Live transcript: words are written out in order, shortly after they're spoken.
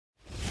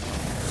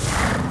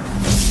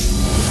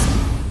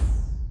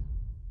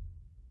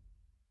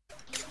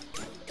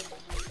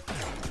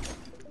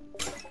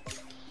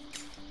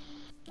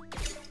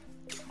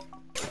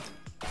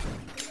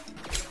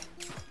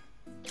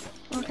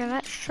Okay,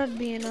 that should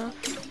be enough.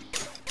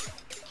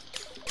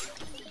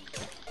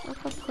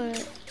 I'll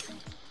put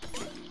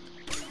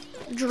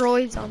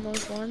droids on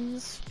those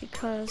ones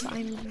because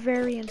I'm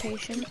very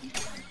impatient.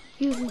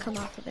 You can come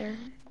off of there.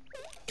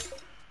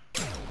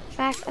 In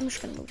fact, I'm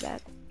just gonna move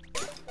that.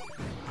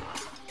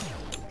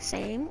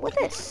 Same with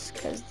this,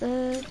 because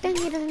the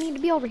thingy doesn't need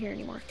to be over here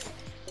anymore.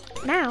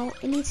 Now,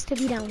 it needs to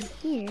be down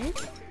here.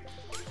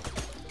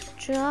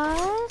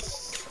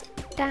 Just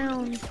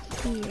down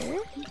here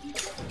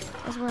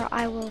is where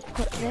I will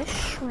put this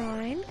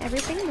shrine.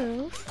 Everything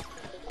move.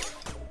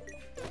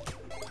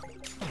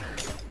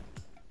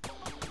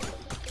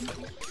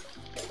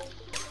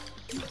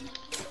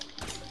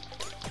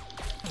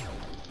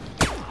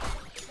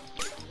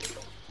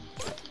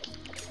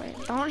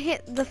 Wait, don't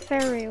hit the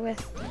fairy with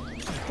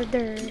the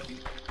dirt.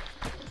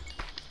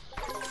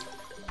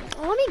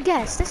 Let me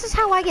guess. This is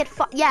how I get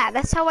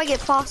that's how I get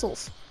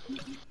fossils.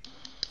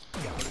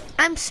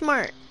 I'm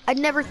smart. I'd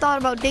never thought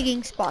about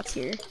digging spots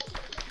here.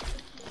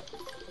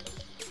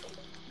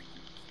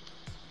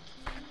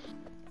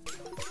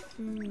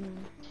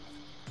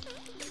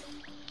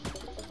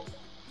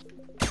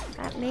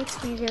 That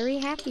makes me very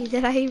happy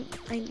that I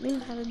knew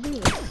how to do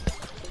it.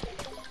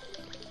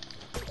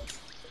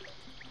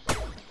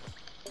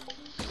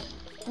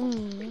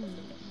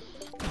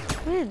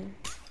 When?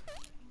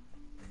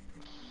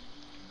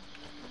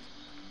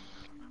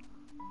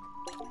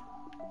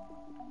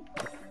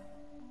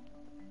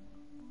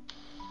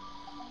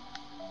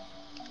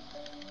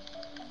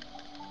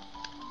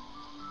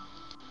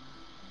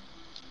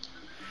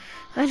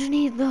 I just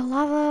need the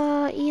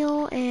lava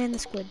eel and the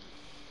squid.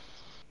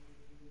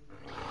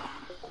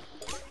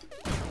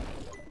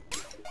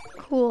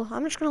 Cool.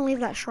 I'm just gonna leave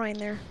that shrine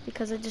there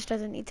because it just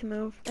doesn't need to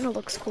move and it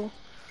looks cool.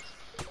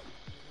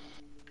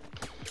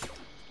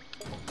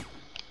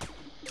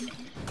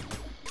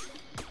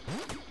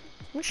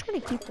 I'm just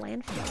gonna keep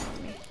landfilling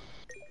on me.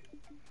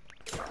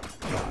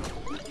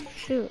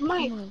 Shoot,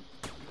 Mike. come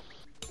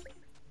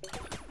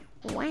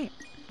on. What?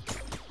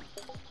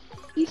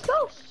 You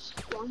so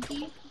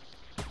splunky.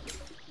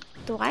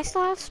 Do I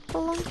still have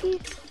Spelunky?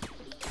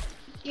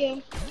 Yeah.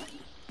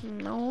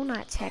 No,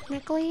 not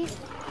technically.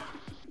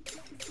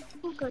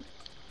 Oh, good.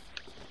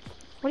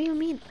 What do you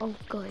mean, oh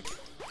good?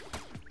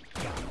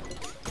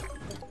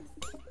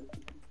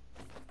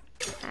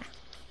 Ah.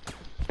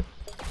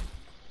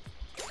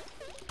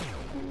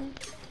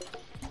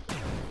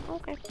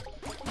 Okay.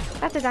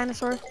 That's a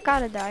dinosaur.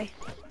 Gotta die.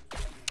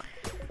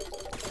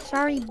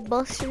 Sorry,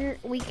 Buster.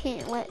 We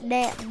can't let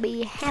that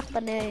be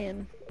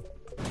happening.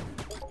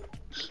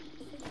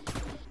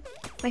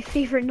 My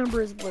favorite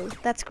number is blue.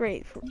 That's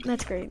great.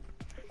 That's great.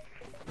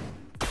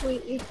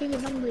 Wait, your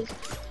favorite number is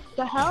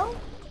the hell?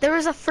 There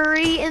is a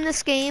furry in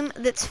this game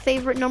that's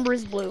favorite number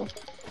is blue.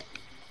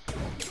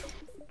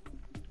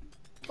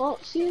 Well,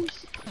 it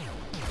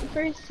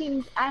first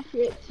seems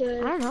accurate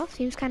to. I don't know.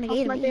 Seems kind of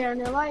gay to my me. bear in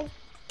their life.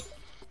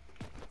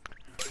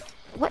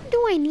 What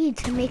do I need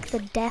to make the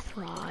death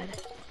rod?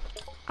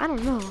 I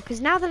don't know.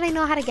 Because now that I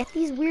know how to get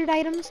these weird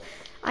items,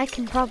 I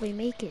can probably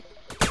make it.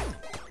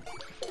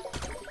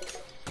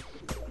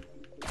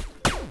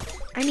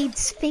 I need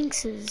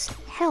sphinxes.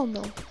 Hell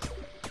no.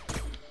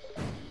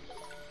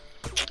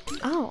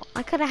 Oh,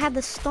 I could have had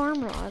the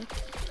storm rod.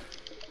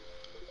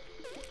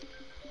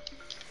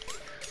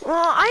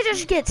 Well, I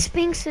just get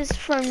sphinxes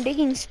from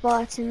digging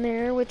spots in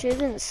there, which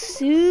isn't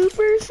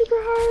super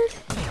hard.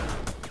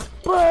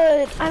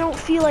 But I don't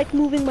feel like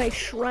moving my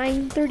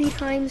shrine 30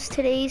 times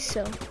today,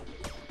 so.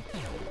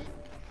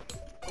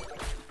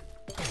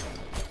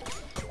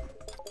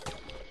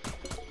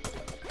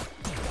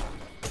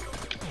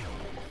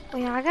 Oh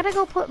yeah, I gotta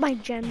go put my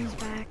gems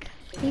back.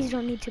 These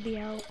don't need to be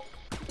out.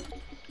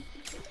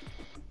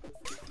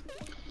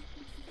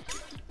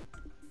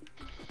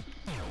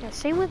 Yeah,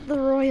 same with the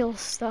royal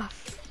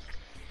stuff.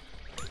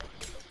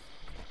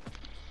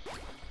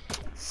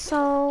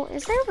 So,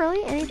 is there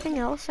really anything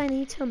else I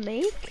need to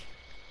make?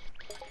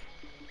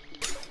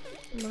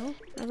 No,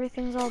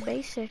 everything's all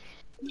basic.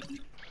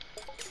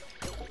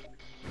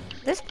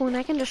 At this point,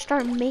 I can just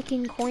start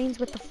making coins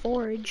with the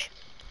forge.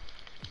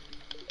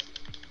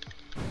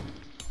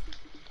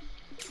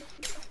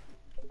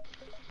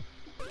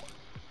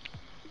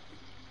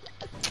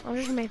 I'll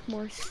just make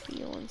more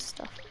steel and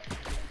stuff.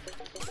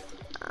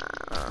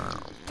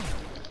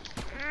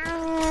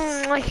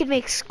 I could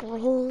make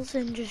scrolls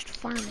and just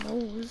farm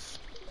those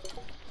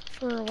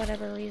for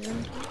whatever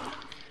reason.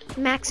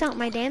 Max out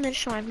my damage,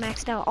 so I've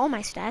maxed out all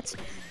my stats.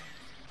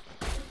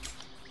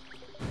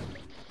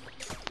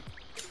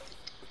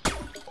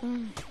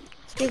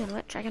 Speaking of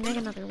which, I can make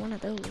another one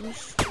of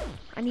those.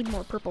 I need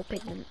more purple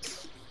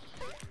pigments.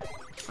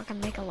 I can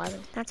make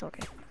 11. That's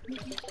okay.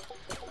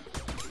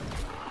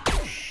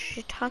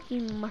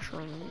 Shiitake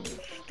mushrooms,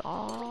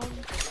 dog.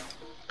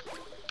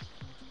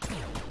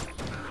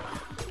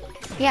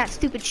 Yeah,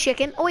 stupid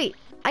chicken. Oh wait,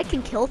 I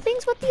can kill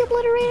things with the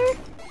obliterator?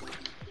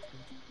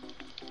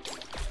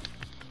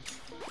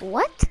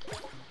 What?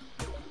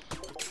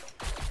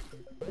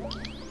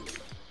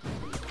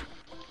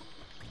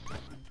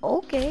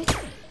 Okay.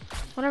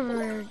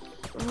 Whatever.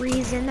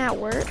 reason that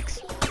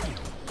works.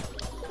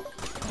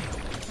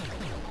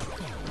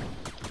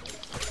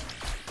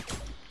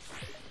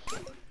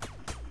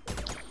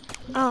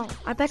 Oh,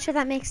 I bet you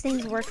that makes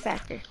things work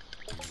faster.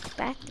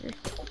 Faster?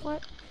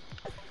 What?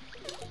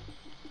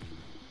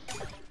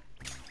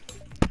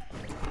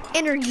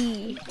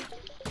 Energy.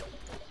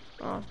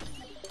 Oh,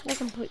 there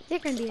can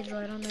be a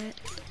droid on that.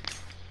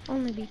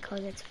 Only because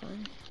it's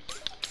fun.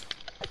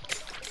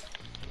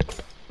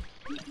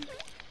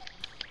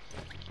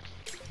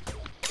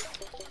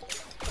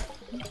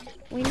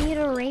 We need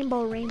a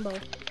rainbow.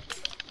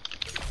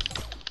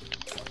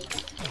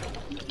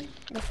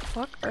 The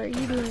fuck are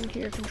you doing to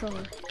your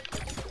controller?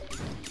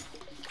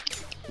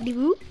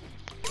 Deboo?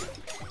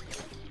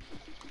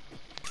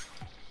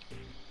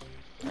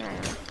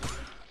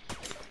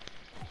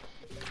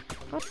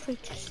 Go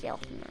treat yourself,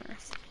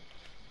 nurse.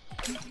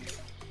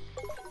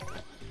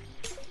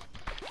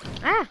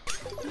 Ah!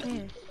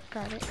 Yeah,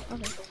 got it.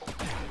 Okay.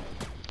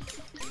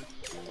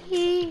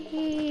 Hee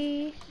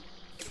hee.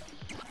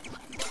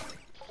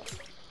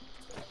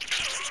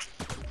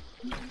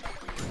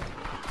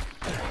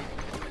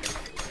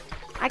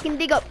 I can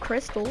dig up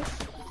crystals.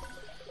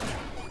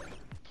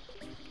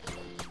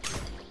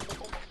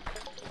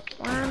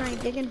 Why aren't I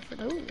digging for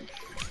those?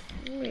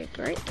 That would be a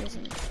great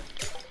reason.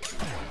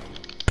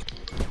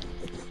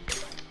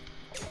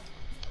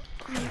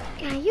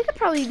 Yeah, you could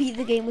probably beat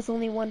the game with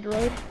only one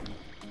droid.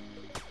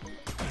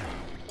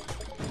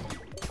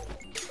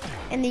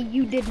 And then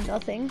you did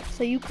nothing.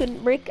 So you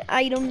couldn't break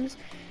items.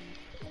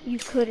 You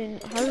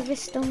couldn't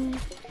harvest them.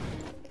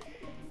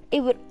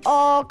 It would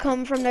all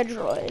come from the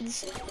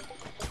droids.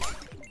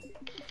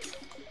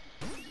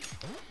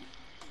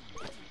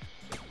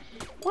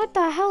 What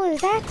the hell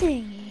is that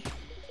thing?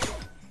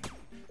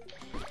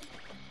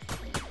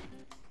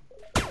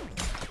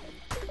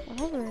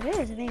 Whatever it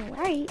is, it ain't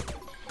right.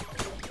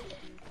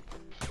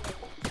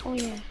 Oh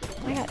yeah,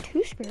 I got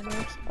 2 spirit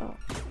orbs. Oh.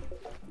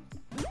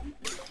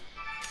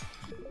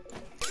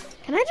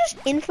 Can I just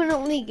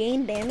infinitely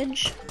gain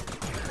damage?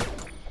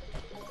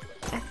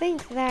 I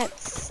think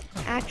that's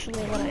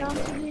actually what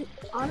I'm doing.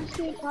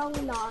 Honestly,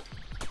 probably not.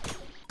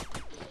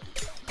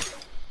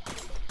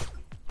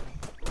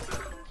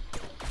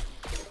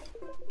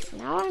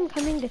 Now I'm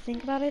coming to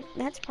think about it,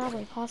 that's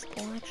probably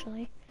possible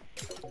actually.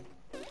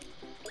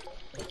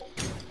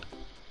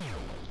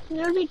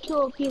 It would be too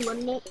OP,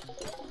 wouldn't it?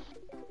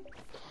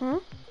 Huh?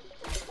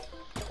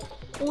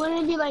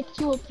 Wouldn't it be like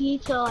too OP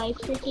to like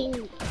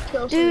freaking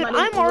kill Dude, somebody?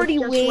 I'm already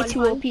with just way one too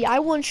punch? OP. I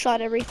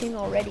one-shot everything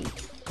already.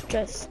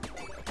 Just.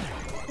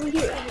 With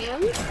your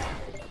hand?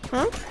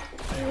 Huh?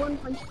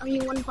 Are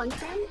you one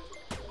punch man?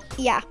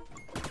 Yeah.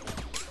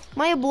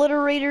 My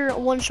obliterator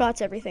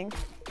one-shots everything.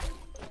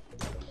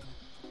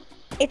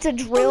 It's a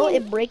drill,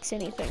 it breaks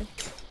anything.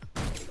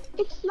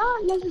 It's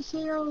not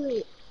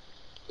necessarily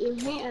your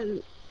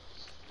hand.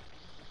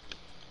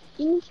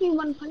 You need to be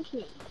one punch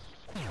man.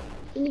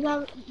 You need to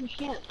have your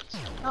hands,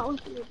 not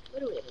with your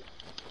obliterator.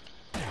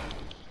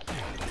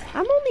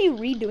 I'm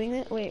only redoing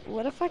it. Wait,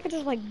 what if I could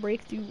just like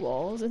break through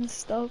walls and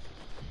stuff?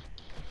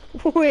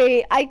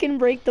 Wait, I can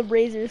break the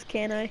braziers,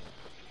 can I?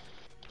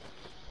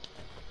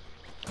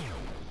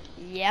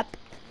 Yep.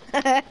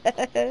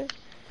 I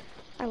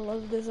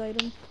love this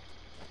item.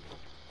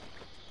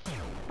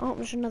 Oh,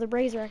 there's another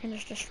brazier I can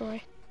just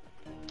destroy.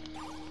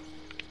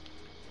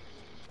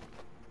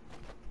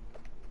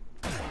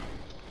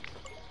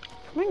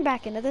 Coming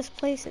back into this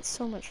place, it's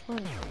so much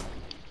fun.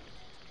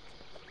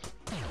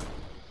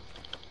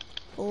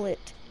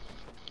 Lit.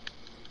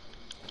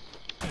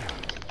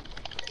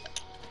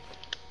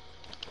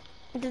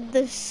 Did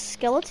the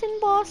skeleton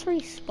boss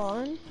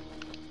respawn?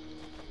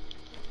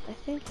 I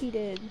think he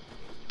did.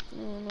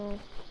 I don't know.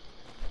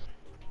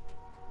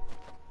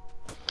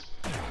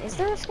 Is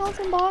there a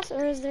skeleton boss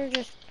or is there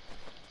just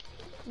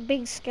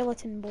big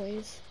skeleton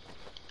boys?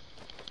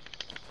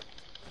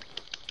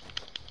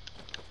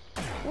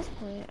 At this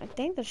point, I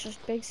think there's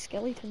just big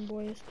skeleton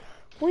boys.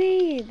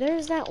 Wait,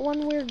 there's that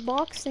one weird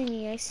box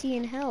thingy I see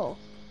in hell.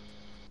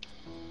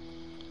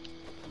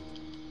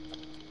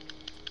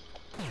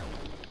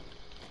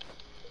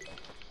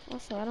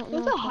 Also, I don't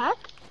know. There's a hack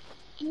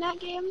in that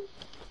game?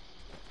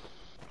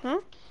 Huh?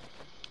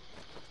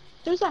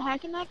 There's a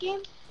hack in that game?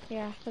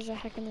 Yeah, there's a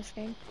hack in this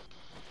game.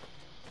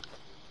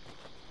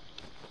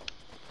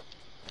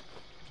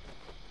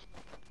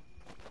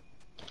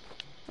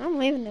 I'm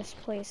leaving this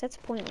place. That's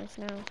pointless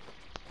now.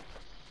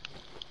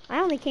 I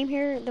only came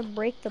here to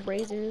break the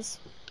braziers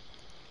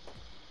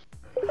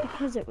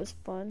because it was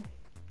fun.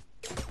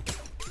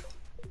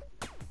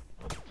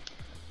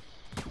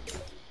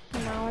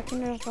 And now I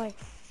can just like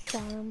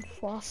farm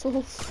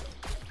fossils.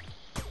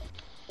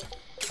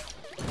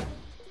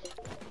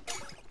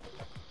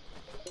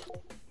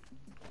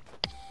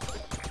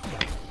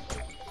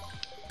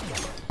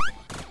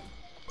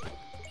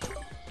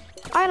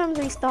 Items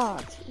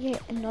restocked. Yeah,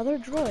 another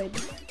droid.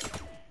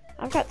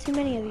 I've got too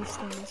many of these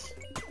things.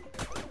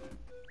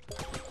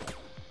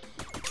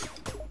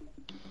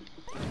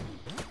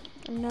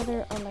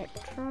 Another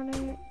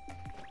electronic.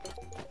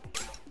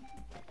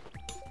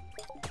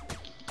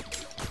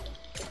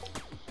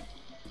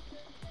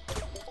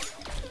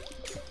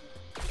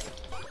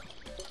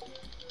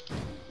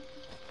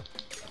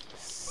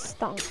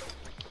 Dunk.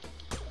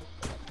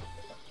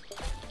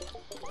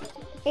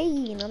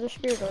 Hey, another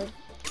spirit orb.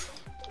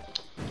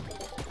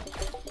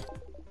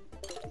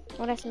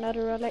 Oh, that's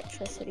another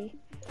electricity.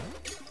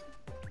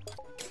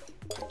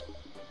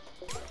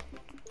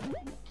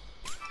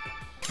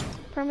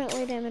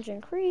 Permanently damage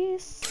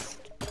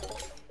increased.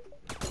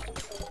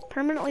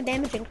 Permanently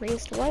damage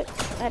increased. What?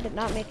 That did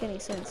not make any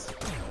sense.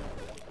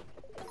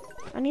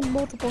 I need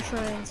multiple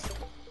shrines.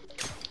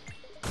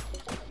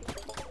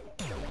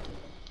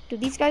 Dude,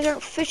 these guys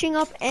aren't fishing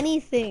up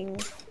anything.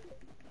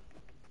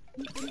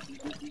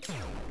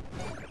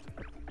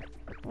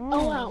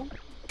 Oh wow.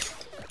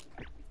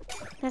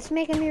 That's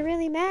making me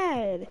really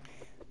mad.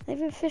 They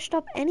haven't fished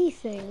up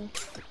anything.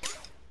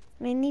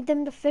 I need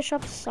them to fish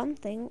up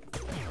something.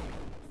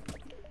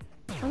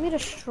 Let me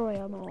destroy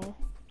them all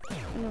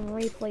and then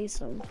replace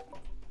them.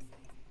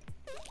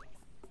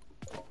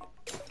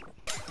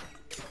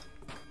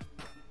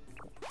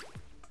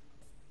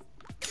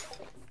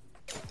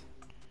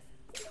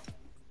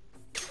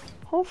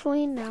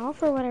 Hopefully now,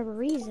 for whatever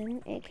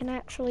reason, it can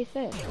actually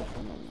fish if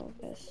I'm gonna move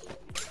this.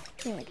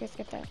 Yeah, I guess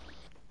get that.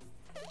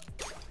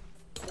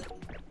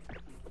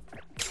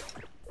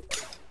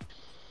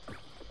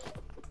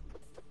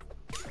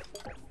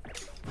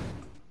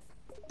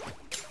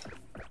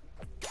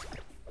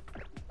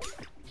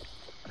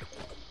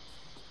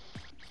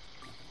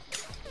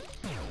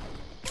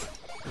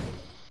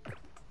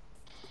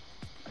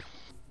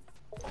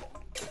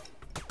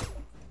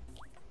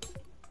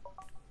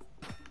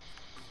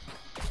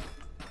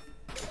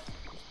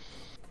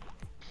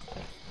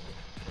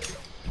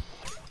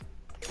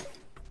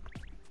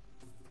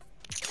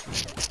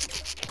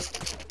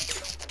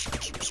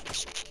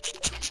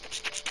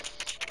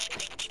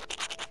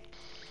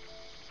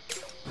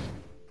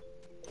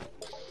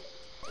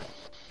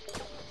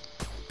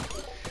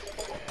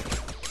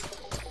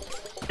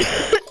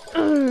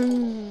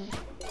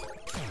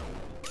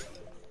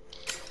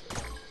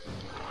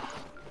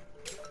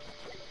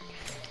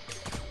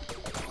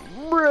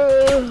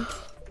 Bruh.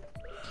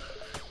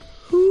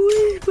 Who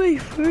is my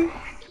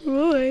first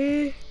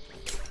boy?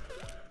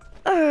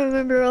 I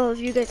remember all of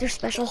you guys are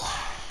special.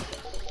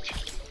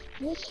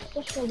 You're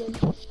special then.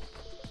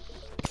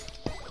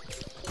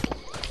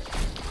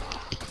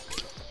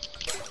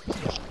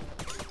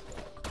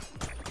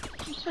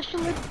 You're special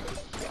then.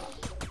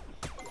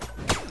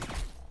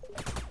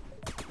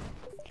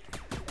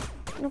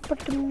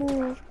 Nobody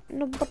move,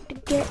 nobody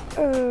get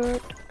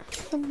hurt.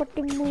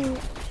 Somebody move,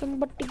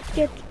 somebody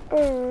get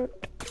hurt.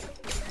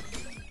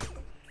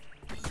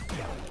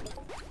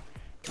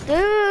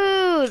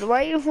 Dude,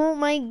 why won't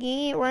my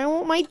game, why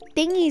won't my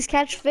thingies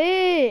catch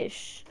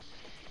fish?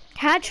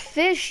 Catch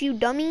fish, you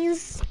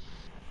dummies.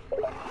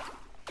 You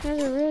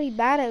guys are really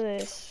bad at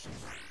this.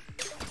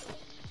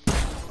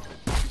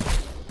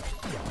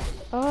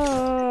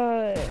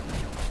 Oh.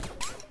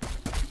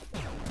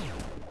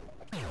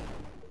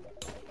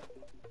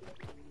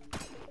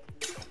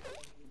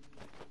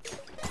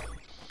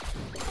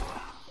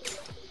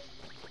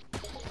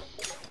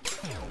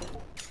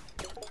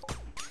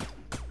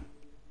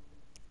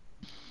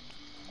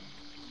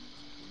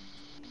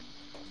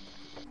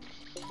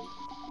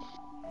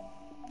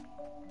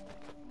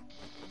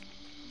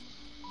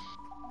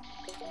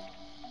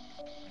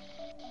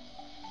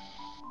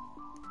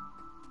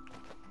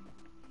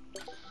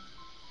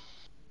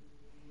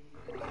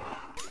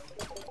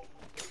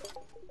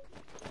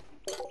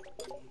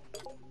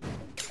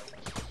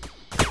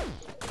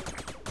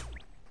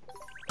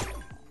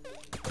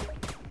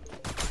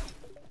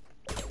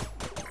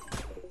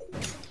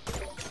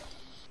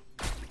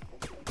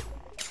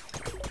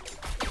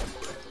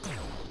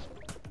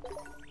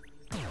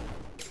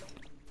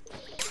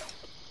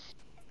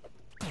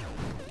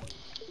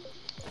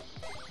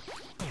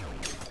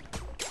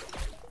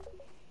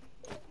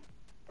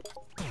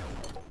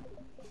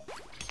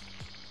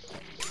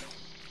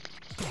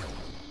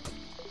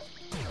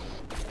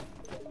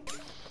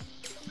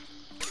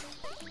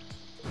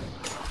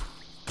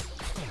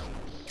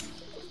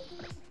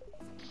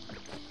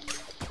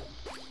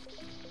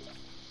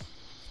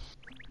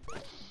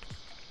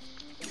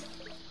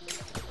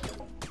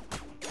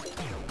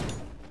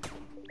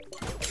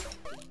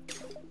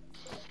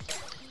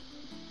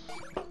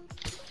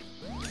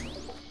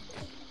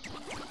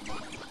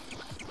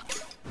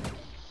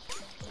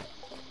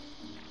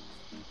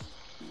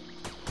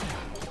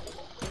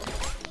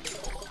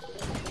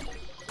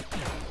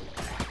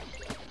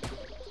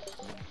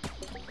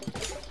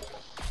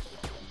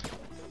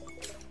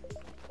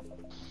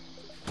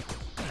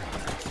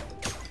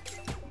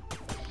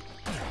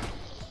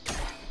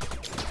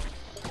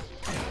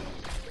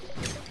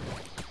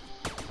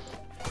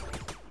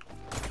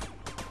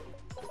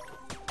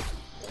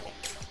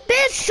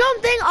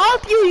 Something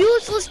up, you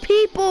useless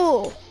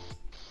people!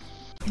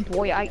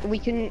 Boy, we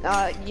can,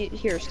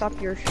 here, stop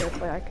your ship,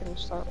 but I can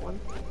start one.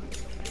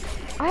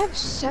 I have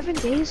 7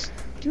 days?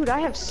 Dude, I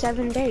have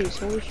 7 days,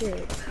 holy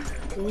shit.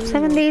 Ooh.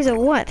 7 days of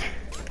what?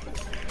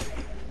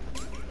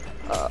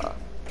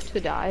 To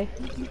die.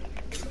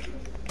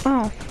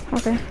 Oh,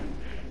 okay.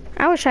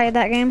 I wish I had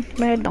that game,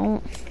 but I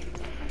don't.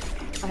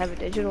 I have a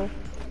digital.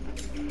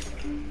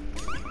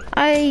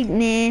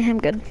 I'm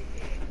good.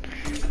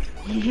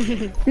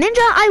 Ninja,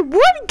 I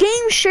would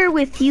game share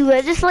with you.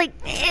 I just like.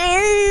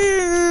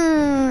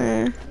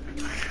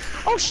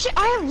 Oh shit!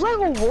 I have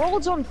Lego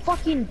Worlds on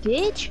fucking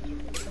Ditch.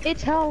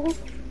 It's hell.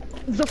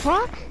 The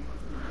fuck?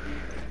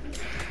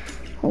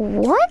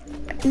 What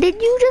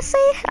did you just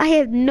say? I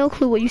have no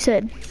clue what you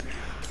said.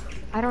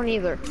 I don't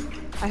either.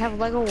 I have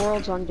Lego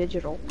Worlds on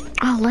digital.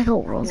 Oh, Lego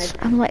Worlds.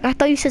 I'm like, I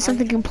thought you said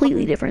something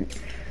completely different.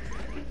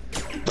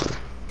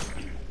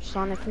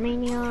 Sonic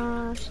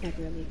Mania,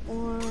 Sniper Elite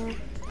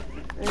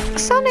 4.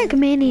 Sonic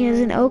Mania is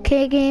an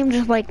okay game,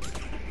 just like.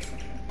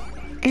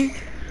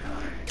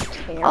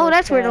 Oh,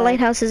 that's where the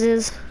lighthouses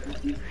is.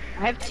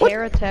 I have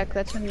Terratech,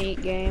 that's a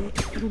neat game.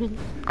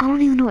 I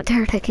don't even know what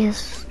Terratech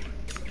is.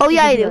 Oh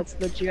yeah, I do. That's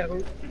the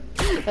joke.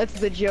 That's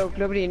the joke.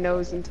 Nobody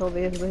knows until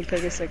they take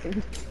a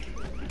second.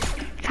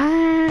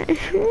 I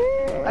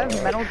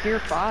have Metal Gear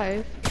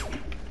 5.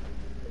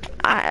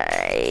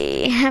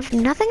 I have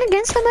nothing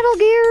against the Metal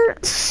Gear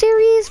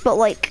series, but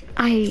like,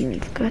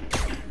 I've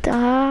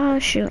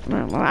got, shoot,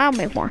 I'll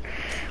make more.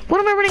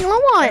 What am I running low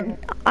on?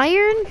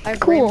 Iron?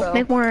 Cool, Rainbow.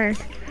 make more iron.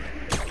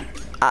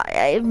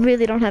 I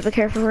really don't have a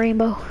care for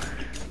Rainbow.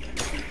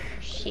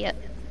 Shit.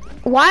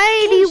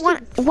 Why do you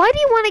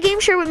want a game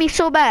share with me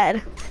so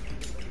bad?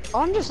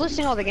 Oh, I'm just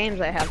listing all the games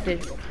I have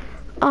digital.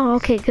 Oh,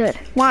 okay, good.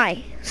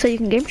 Why? So you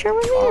can game share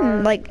with me?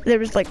 And like, there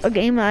was like a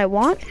game that I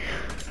want?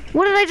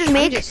 What did I just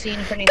make? I'm just seeing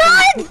if anything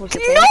God, was supposed to.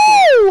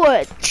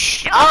 no!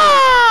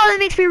 Oh, that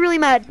makes me really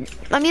mad.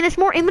 I mean, it's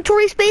more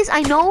inventory space,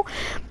 I know,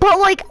 but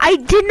like, I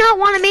did not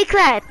want to make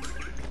that.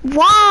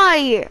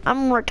 Why?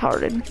 I'm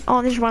retarded.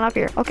 Oh, there's one up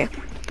here. Okay.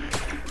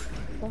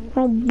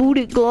 I'll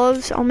booted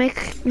gloves. I'll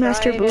make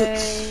master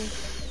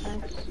boots.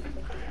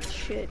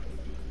 Shit.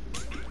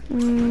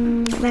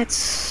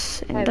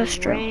 That's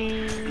industrial.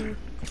 Rain,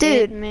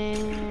 Dude,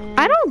 Hitman,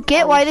 I don't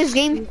get why this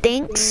game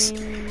thinks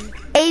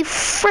a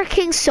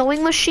freaking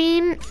sewing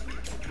machine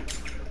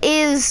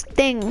is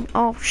thing.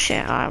 Oh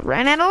shit, I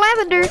ran out of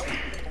lavender.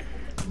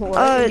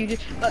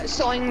 What?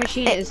 Sewing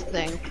machine is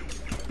thing.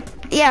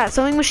 Yeah,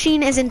 sewing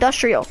machine is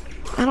industrial.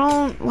 I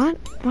don't, what?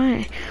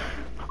 Why?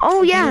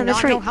 Oh yeah,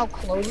 that's right. Do you not know how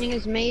clothing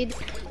is made?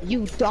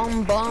 You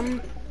dumb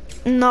bum.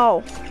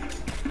 No,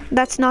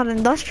 that's not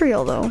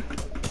industrial though.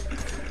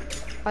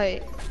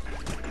 I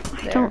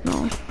don't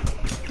know.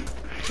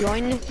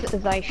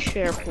 Joineth thy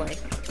share play.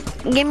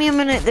 Give me a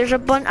minute. There's a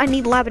bunch. I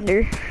need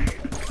lavender.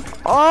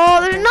 Oh,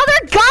 there's another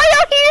guy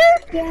out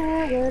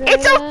here.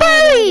 It's a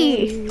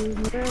buddy.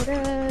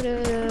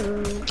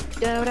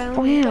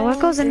 Oh yeah, what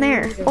goes in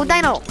there? Oh,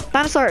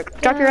 dinosaur.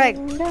 Drop your egg.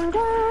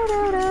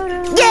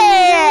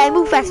 Yeah,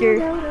 move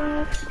faster.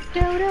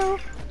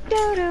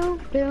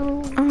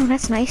 Oh,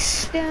 that's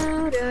nice.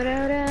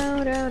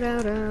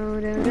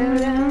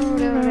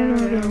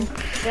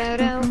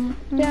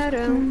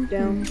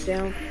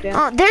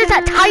 Oh, there's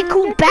that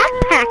tycoon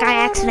backpack I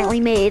accidentally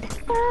made.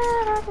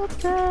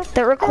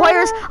 That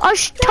requires a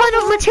ton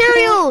of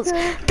materials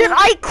that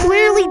I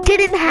clearly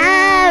didn't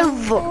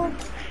have.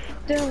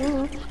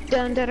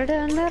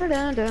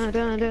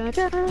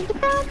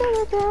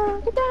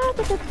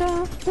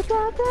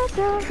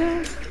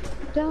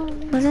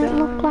 Doesn't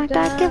look like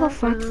I give a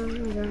fuck.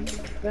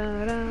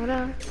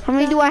 How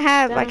many do I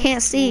have? I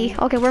can't see.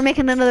 Okay, we're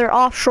making another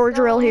offshore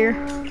drill here.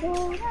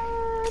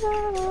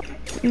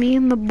 Me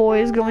and the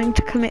boys going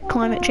to commit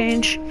climate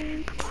change.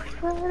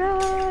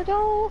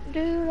 Don't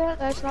do that.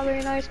 That's not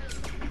very nice.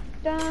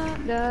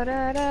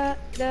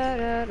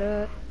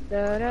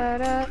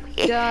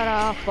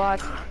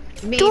 Fuck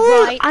me.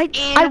 Dude, right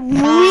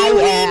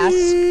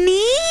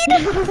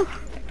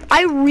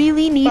I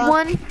really need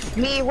one.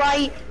 Me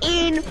right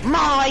in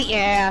my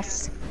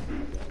ass.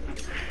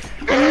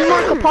 And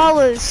Marco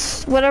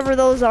Polo's, whatever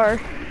those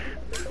are.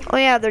 Oh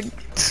yeah, they're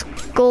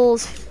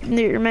skulls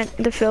they're meant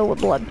to fill with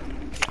blood.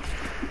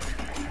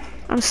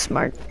 I'm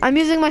smart. I'm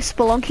using my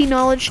Spelunky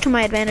knowledge to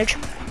my advantage.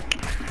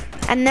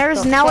 And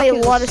there's now a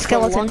lot of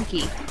skeletons.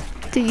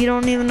 Dude, you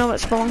don't even know what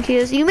Spelunky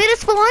is? You made a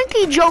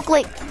Spelunky joke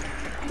like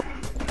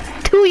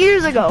 2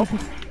 years ago.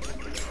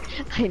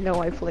 I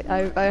know I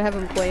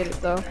haven't played it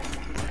though.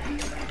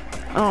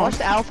 Oh. I watched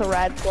Alpha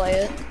Rad play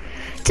it.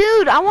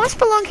 Dude, I want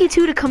Spelunky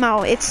 2 to come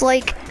out. It's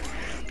like,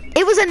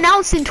 it was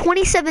announced in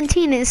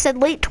 2017 and it said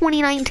late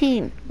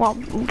 2019. Well,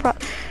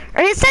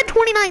 or it said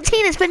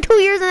 2019. It's been 2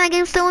 years and that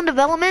game's still in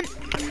development.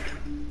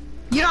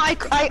 You know,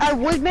 I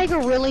would make a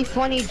really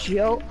funny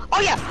joke. Oh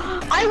yeah,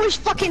 I wish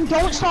fucking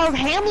Don't Starve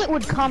Hamlet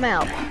would come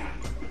out.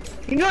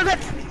 You know that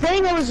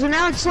thing that was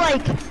announced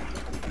like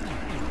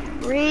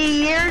 3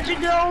 years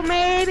ago,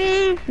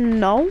 maybe?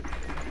 No.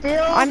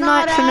 Still I'm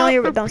not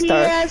familiar with Don't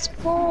Starve.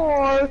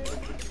 PS4.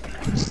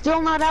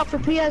 Still not out for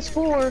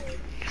PS4.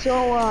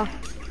 So,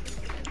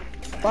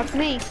 fuck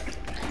me.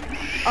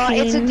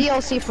 It's a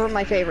DLC for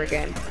my favorite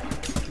game.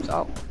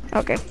 So,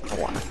 okay. I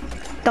want it.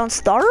 Don't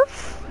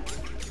Starve?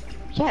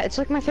 Yeah, it's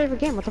like my favorite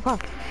game. What the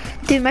fuck?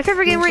 Dude, my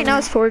favorite game right now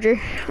is Forager.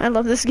 I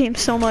love this game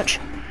so much.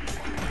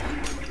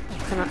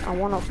 And I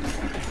wanna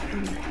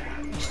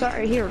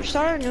Start a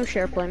new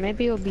SharePlay.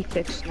 Maybe it'll be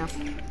fixed now.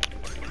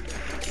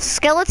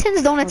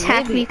 Skeletons don't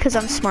attack me because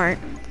I'm smart.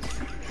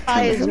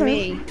 High as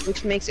me,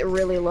 which makes it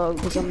really low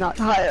because I'm not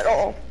high at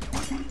all.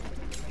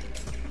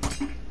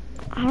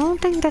 I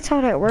don't think that's how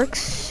that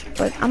works,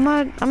 but I'm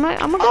gonna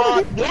go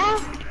with it.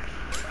 Yeah.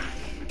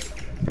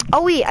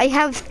 Oh wait, I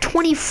have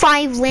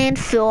 25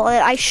 landfill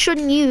that I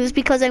shouldn't use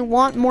because I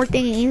want more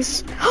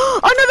thingies.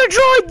 Another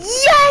droid!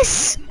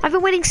 Yes! I've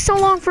been waiting so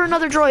long for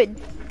another droid.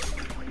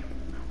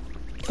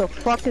 The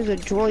fuck does the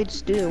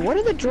droids do? What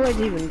do the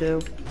droids even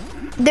do?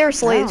 They're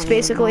slaves,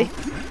 basically.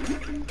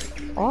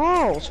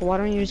 Oh, so why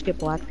don't you just get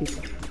black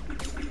people?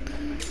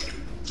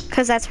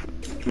 Because that's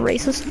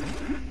racist.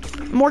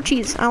 More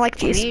cheese. I like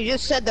cheese. You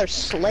just said they're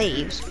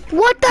slaves.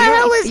 What the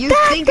hell is you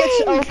that think thing?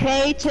 it's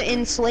okay to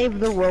enslave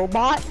the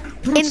robot?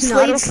 It's Enslave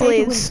not okay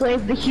slaves. to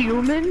enslave the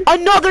human?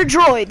 Another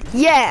droid!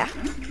 Yeah!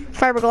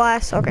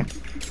 Fiberglass, okay.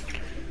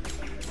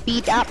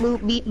 Beep bop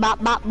boop, beep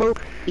bop bop boop.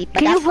 Beep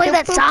Can you play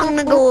that song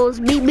that goes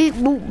beep beep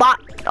boop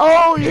bop?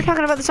 Oh, you're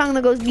talking about the song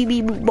that goes beep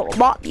beep boop bop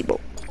bop beep boop.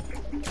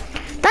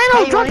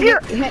 Dino, drop here!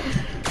 Oh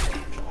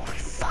my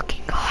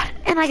fucking god.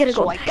 And I gotta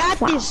go. So I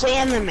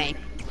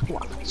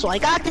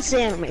got this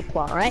anime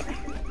plot, right?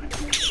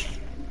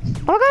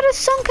 Oh, I got a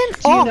sunken.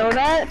 Do you know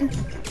that?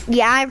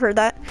 Yeah, I've heard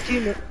that. Do you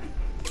know?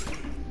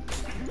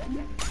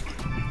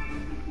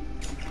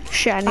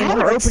 Shit, I I need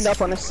haven't hearts. opened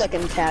up on a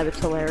second tab. It's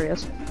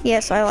hilarious.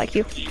 Yes, I like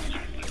you.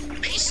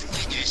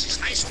 Basically, there's this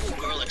high school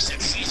girl,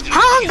 except she's got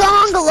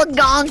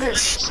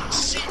Honga-honga-lagongas.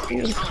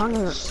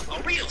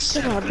 a real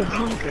set of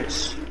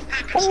hungers.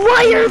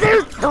 Why are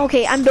there?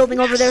 Okay, I'm building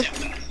over there.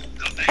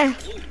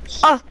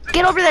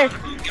 Get over there,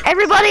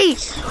 everybody!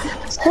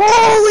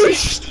 Holy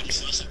sh!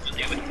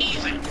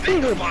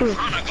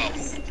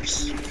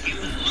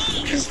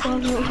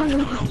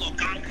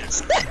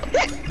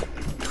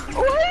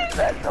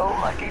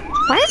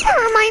 Why does that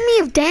remind me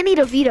of Danny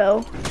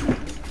DeVito?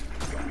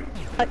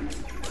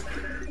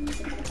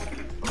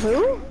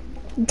 Who?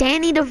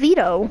 Danny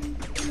DeVito.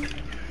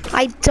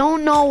 I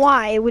don't know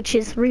why, which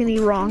is really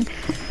wrong.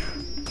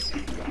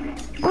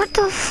 What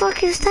the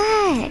fuck is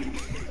that?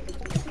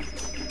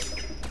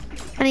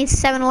 I need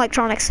 7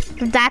 electronics.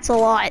 That's a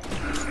lot.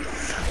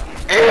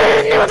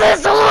 No,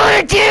 that's a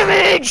lot of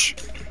damage!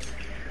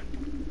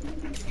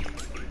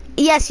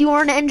 Yes, you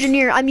are an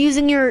engineer. I'm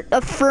using your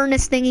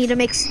furnace thingy to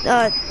make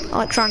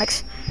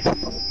electronics.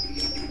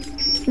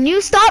 Can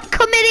you stop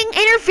committing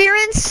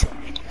interference?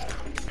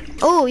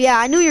 Oh yeah,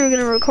 I knew you were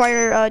gonna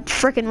require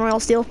frickin' royal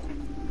steel.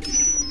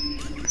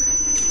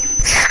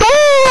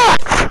 Stop!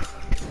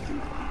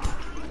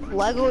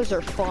 Legos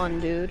are fun,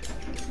 dude.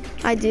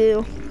 I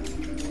do.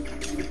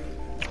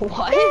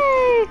 What? Yay!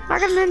 I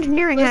got an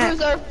engineering hat.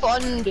 Legos are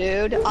fun,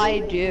 dude. I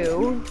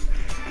do.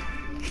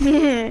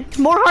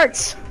 More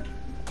hearts.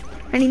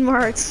 I need more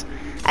hearts.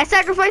 I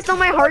sacrificed all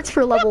my hearts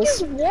for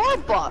levels. What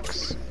is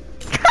Warbucks?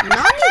 None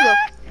of the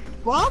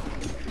fuck?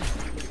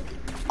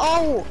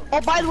 Oh,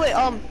 by the way,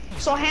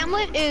 so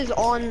Hamlet is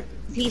on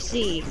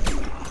PC.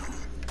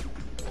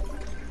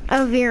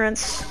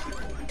 Averance.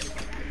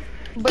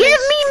 But Give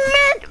me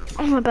med.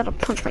 Oh, I better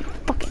punch my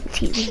fucking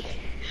TV.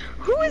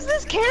 Who is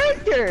this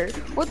character?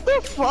 What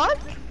the fuck?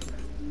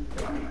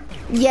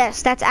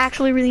 Yes, that's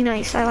actually really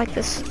nice. I like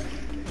this.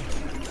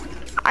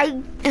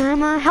 I'm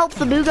gonna help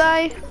the boo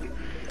guy.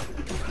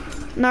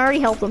 No, I already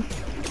helped him.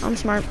 I'm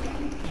smart.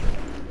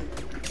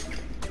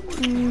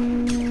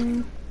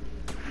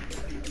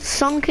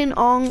 Sunken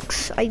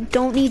onks. I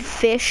don't need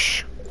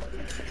fish.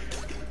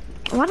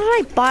 Why did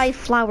I buy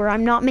flour?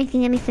 I'm not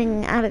making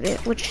anything out of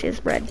it, which is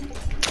bread.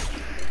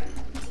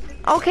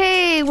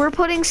 Okay, we're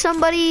putting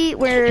somebody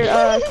where,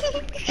 yeah,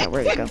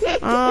 where'd it go?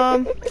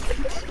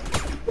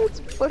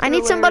 I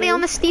need somebody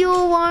on the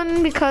steel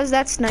one because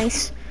that's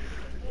nice.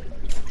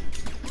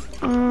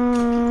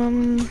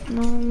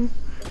 No.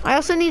 I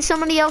also need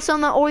somebody else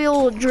on the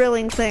oil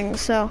drilling thing,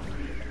 so.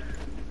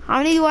 How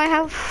many do I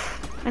have?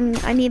 And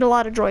I need a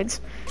lot of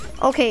droids.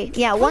 Okay,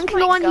 yeah, one can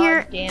go on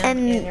here,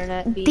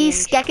 and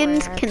these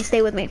seconds can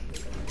stay with me.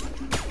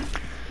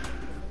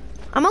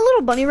 I'm a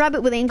little bunny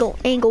rabbit with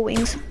angle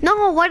wings.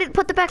 No, why did it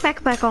put the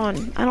backpack back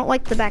on? I don't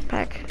like the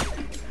backpack.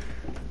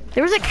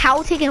 There was a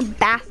cow taking a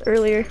bath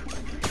earlier.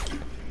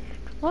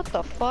 What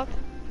the fuck?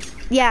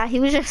 Yeah, he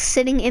was just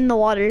sitting in the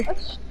water.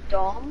 That's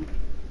dumb.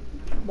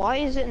 Why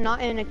is it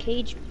not in a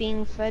cage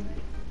being fed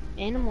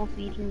animal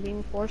feed and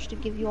being forced to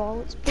give you all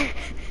its food?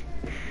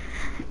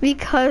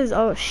 Because,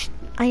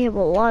 I have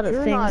a lot of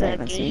things I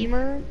haven't seen.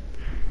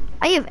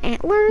 I have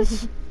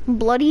antlers,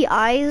 bloody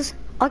eyes.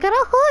 I got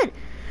a hood.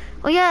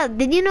 Oh yeah,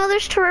 did you know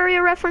there's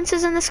Terraria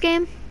references in this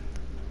game?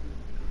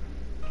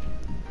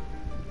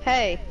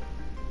 Hey.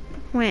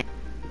 Wait.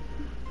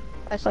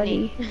 That's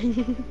Buddy.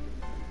 neat.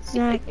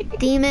 Zach,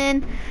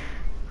 demon.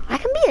 I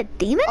can be a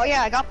demon? Oh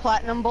yeah, I got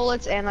platinum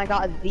bullets and I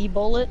got the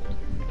bullet.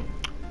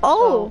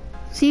 Oh,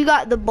 so you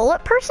got the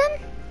bullet person?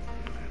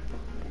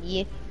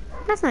 Yeah.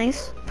 That's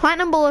nice.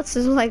 Platinum bullets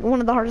is like one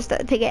of the hardest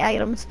to get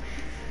items.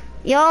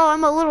 Yo,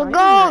 I'm a little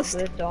ghost.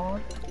 Good dog.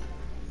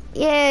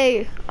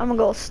 Yay, I'm a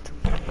ghost.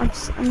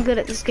 I'm good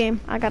at this game.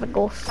 I got a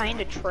ghost.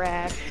 Kinda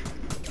trash.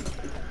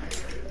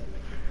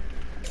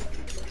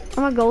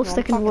 I'm a ghost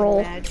that can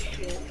roll.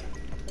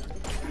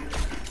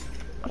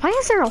 Why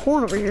is there a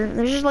horn over here?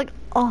 There's just like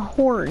a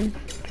horn.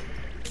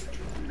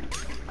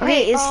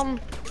 Okay, hey,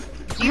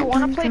 do you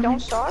want to play Don't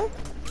Starve?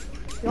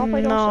 You want to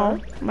play Don't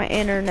Starve? My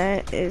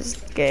internet is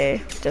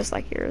gay, just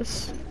like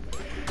yours.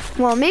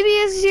 Well, maybe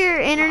it's your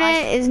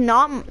internet is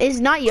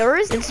not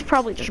yours. It's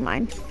probably just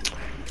mine.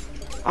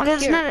 Oh,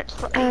 that's not.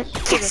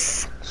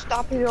 Yes.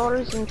 Stop your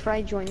orders and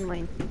try join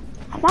mine.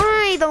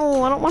 Why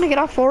though? I don't want to get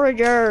off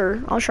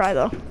forager. I'll try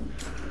though.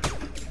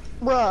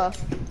 Bruh,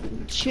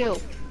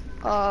 chill.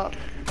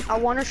 I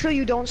want to show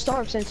you Don't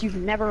Starve since you've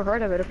never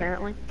heard of it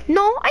apparently.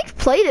 No, I've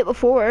played it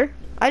before.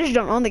 I just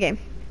don't own the game.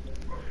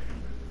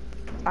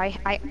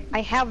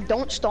 I have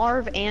Don't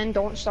Starve and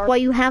Don't Starve. Why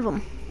you have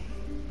them?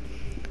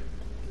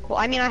 Well,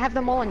 I mean I have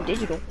them all in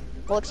digital.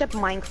 Well, except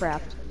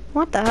Minecraft.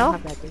 What the I hell?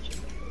 don't have that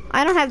digital.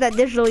 I don't have that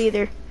digital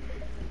either.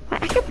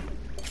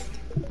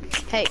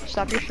 Hey,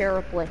 stop your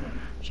share play.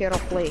 Share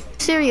play.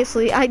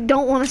 Seriously, I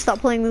don't want to stop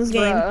playing this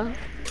game. Bruh.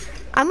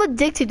 I'm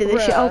addicted to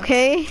this shit, Bruh.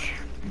 okay?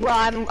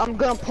 Bruh, I'm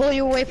gonna pull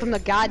you away from the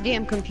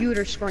goddamn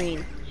computer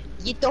screen.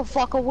 Get the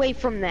fuck away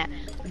from that.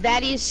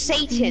 That is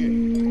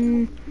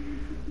Satan.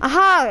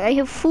 Aha! I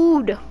have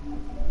food.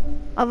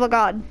 Of a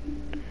god.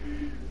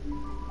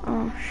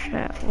 Oh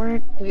shit!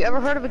 Where? Have you ever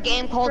heard of a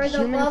game called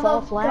Human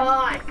Fall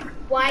Flat?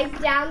 Wipe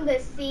down the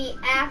seat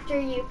after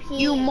you pee.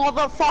 You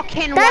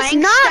motherfucking That's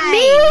wank not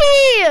stain.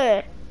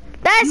 me!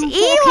 That's You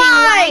fucking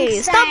Eli!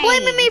 wank Stop stain.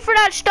 blaming me for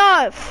that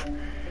stuff!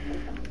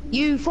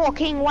 You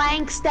fucking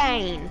wank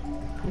stain.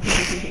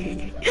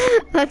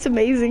 That's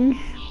amazing.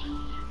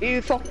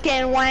 You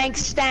fucking wank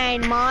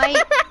stain, mate.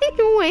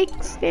 Wake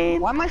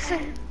stand. Why am I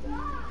saying?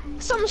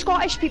 Some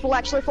Scottish people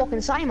actually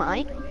fucking say,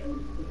 mate.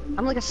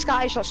 I'm like a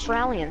Scottish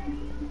Australian.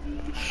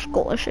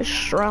 Scottish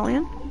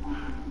Australian.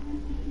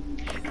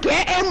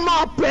 Get in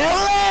my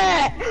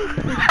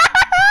belly!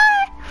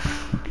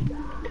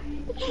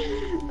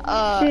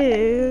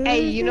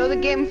 Hey, you know the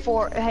game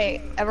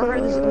hey, ever heard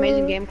of this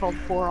amazing game called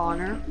For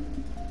Honor?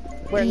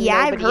 Where Yeah,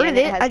 I've nobody heard in of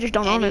it. has I just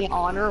don't own any it.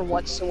 honor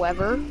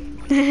whatsoever.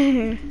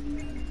 I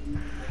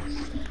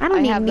don't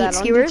I need have meat that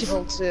on skewers.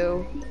 digital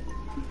too.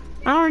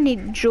 I don't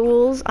need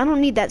jewels. I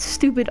don't need that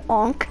stupid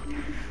onk.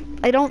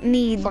 I don't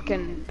need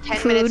Fucking 10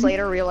 food. minutes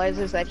later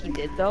realizes that he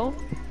did though.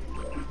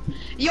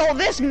 Yo,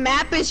 this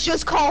map is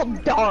just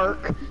called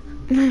Dark.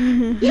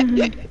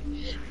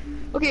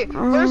 Okay,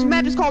 first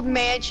map is called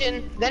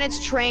Mansion, then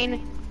it's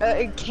Train,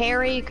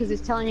 Carry, because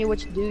it's telling you what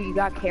to do, you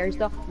got carry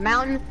stuff.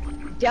 Mountain,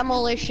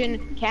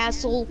 Demolition,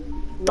 Castle,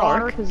 Water,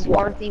 Dark. because it's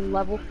water themed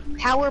level.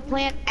 Power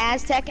Plant,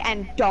 Aztec,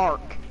 and Dark.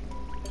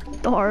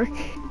 Dark.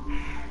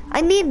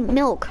 I need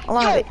milk. A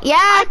lot of Yo, it. Yeah.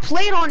 I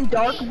played on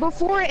Dark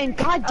before, and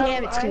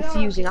goddamn, it's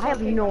confusing. I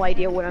have no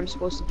idea what I'm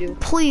supposed to do.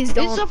 Please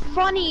This is don't.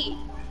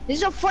 This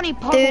is a funny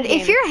puzzle Dude, game.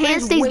 if your hand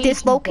It's stays way too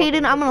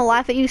dislocated, fucking I'm gonna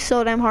laugh at you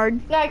so damn hard.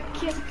 No,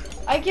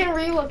 I can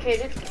relocate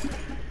it.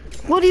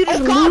 What do you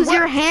just Oh, God, lose what?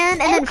 your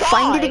hand and Oh, then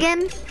find it God.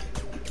 again?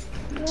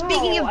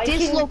 Speaking No, of I can-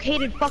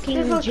 dislocated fucking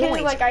dislocated,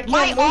 joints, like, I can't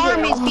my move arm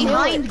it. is I'll feel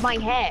behind it. my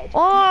head. Oh,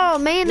 What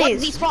the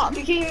mayonnaise. fuck?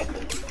 You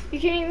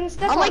can't even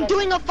step I'm on like it.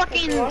 doing a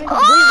fucking completely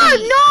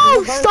Oh no!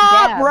 reverse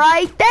Stop dab.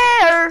 right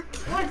there!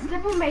 What,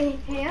 step on my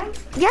hand?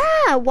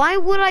 Yeah, why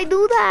would I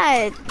do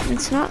that?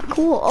 It's not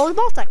cool. Oh, the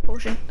ball sack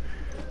potion.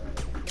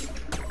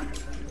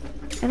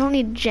 I don't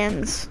need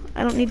gens.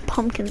 I don't need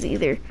pumpkins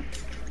either.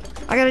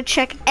 I gotta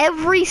check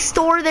every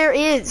store there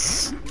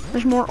is.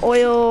 There's more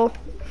oil.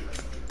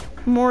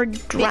 More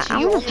Bitch,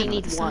 you only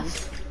need one.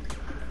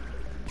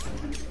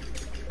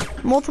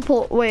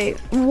 Multiple. Wait,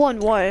 one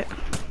what?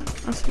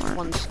 That's smart.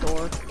 One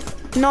store.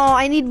 No,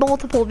 I need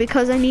multiple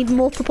because I need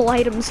multiple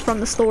items from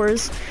the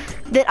stores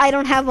that I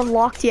don't have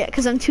unlocked yet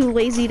because I'm too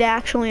lazy to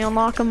actually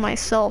unlock them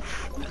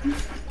myself.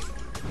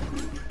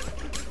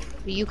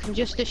 You can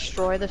just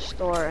destroy the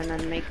store and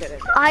then make it.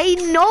 I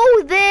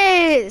know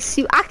this!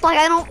 You act like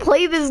I don't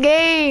play this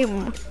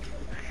game!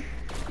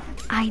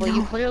 I know. Well,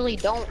 you clearly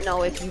don't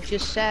know if you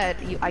just said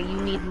you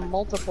need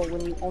multiple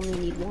when you only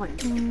need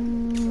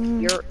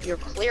one. You're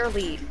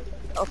clearly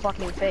a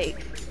fucking fake.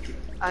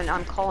 And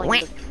I'm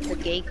calling the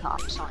gay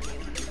cops on you.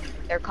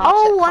 They're cops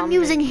Oh, that I'm come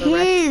using and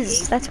arrest his!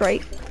 gays. That's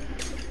right.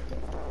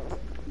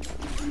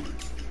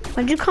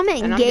 Why'd you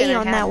comment And I'm gay gonna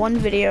on have that it. one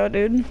video,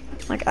 dude?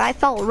 Like, I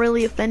felt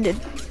really offended.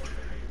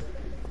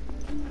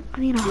 I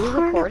mean, You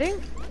were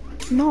recording?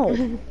 No.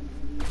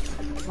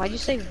 Why'd you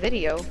say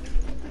video?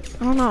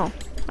 I don't know.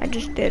 I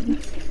just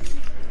did.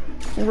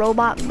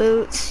 Robot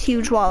boots,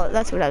 huge wallet.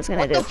 That's what I was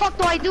gonna What do. the fuck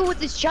do I do with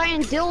this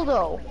giant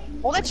dildo?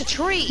 Oh, that's a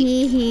tree.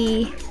 Hee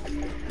hee.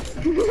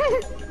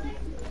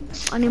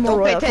 I need more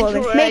Don't pay royal attention to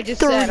clothing. what I Make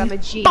just 3, said, I'm a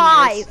genius.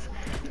 5.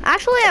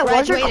 Actually, I was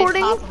Graduated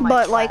recording, top of my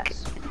but like,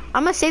 class.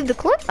 I'm gonna save the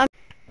clip.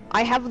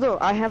 I have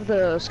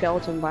the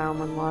skeleton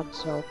biome unlocked,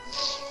 so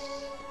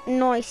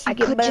Nice. I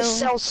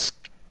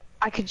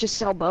could just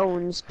sell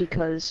bones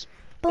because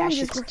Bones That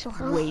just works shit's so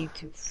hard. way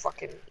too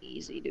fucking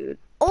easy, dude.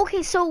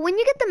 Okay, so when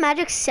you get the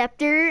magic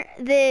scepter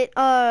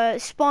that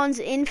spawns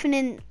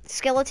infinite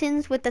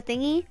skeletons with the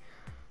thingy,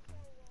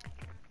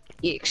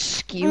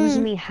 Excuse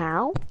me,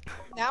 how?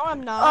 Now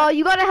I'm not.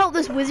 you gotta help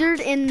this wizard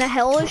in the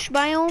hellish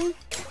biome.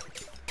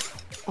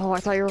 Oh, I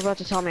thought you were about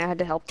to tell me I had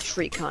to help the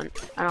tree cunt,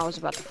 and I was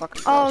about to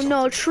fucking. Oh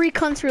no, tree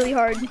cunt's really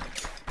hard,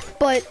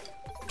 but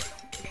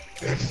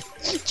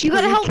you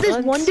gotta help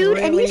this one dude,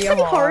 and he's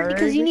pretty hard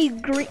because you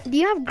need green. Do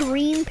you have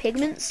green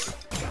pigments?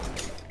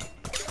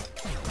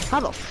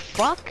 How the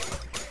fuck?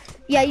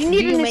 Yeah, you need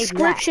Do you an make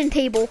inscription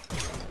table.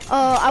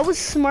 I was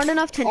smart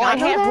enough to Oh, not I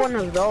know have that. one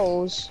of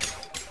those.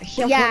 I have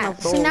one Yeah,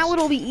 of those. so now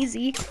it'll be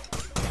easy.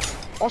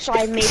 Also,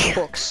 I made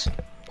books.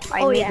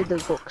 I Oh, made yeah. the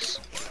books.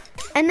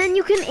 And then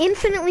you can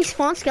infinitely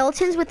spawn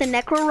skeletons with the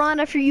necro rod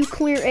after you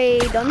clear a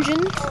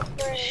dungeon.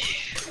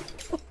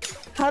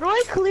 How do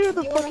I clear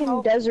the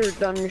fucking desert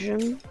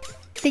dungeon?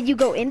 Did you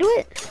go into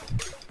it?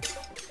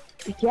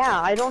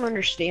 Yeah, I don't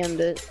understand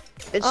it.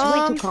 It's way too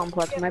Um,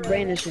 complex. My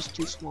brain is just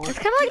too small. It's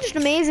kind of like just a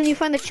maze, and you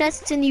find the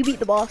chests and you beat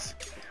the boss.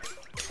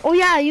 Oh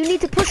yeah, you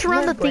need to push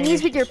around My the brain thingies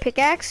is with your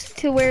pickaxe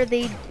to where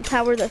they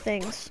power the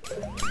things.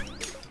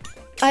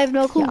 I have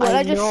no clue Yeah, what I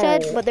I just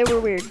said, know. but they were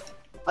weird.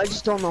 I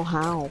just don't know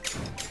how.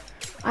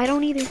 I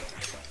don't either.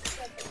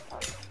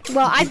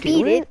 Well, I you do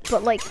beat it? it,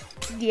 but like,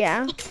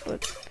 yeah.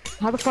 But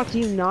How the fuck do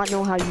you not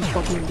know how you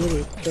fucking did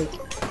it?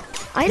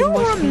 Like, I you don't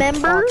must be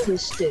remember.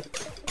 autistic.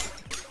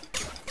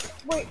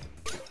 Wait,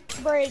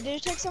 Bray, did you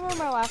take some of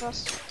my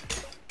lapis?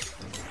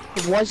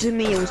 It wasn't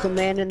me. It was the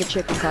man in the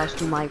chicken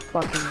costume. I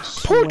fucking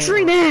swear.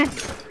 Poultry man!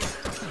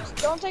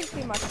 Don't take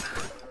too much.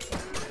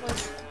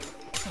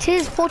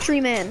 Tis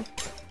Poultry man.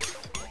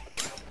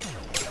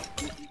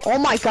 Oh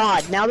my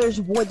god, now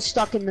there's wood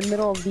stuck in the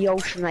middle of the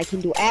ocean. I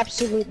can do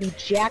absolutely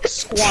jack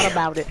squat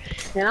about it.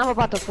 And I'm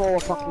about to throw a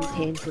fucking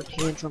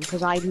tantrum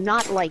because I do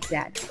not like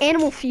that.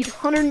 Animal feed,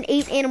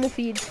 108 animal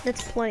feed.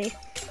 That's plenty.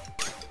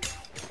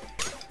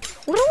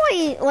 What do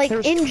I like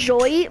There's-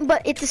 enjoy,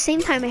 but at the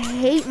same time I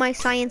hate my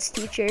science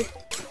teacher?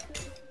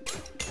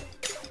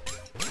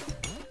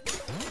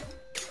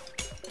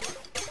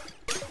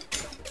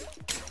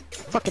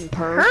 Fucking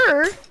perv.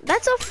 Her?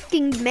 That's a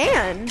fucking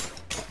man.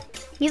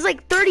 He's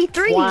like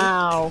 33.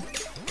 Wow.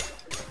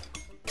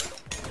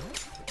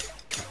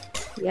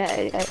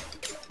 Yeah,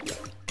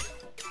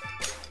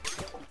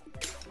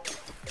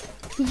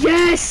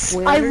 Yes, I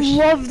Where's-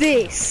 love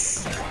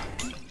this.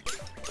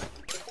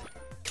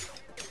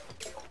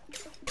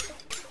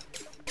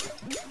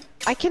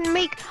 I can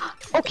make.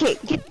 Okay,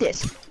 get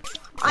this.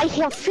 I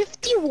have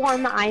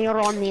 51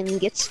 iron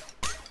ingots,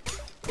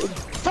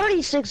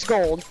 36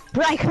 gold,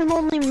 but I can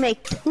only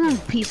make 2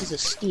 pieces of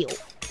steel.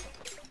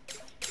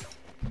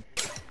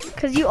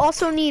 Cause you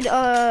also need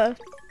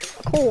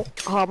coal.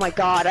 Oh my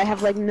god, I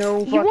have like no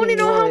fucking You want to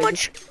know how wood.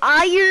 much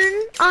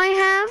iron I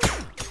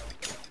have?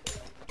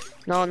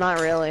 No, not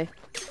really.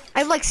 I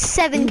have like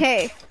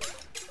 7k.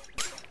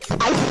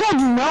 I said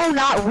no,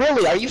 not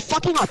really. Are you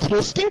fucking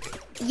autistic?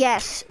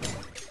 Yes.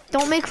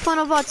 Don't make fun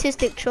of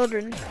autistic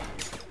children.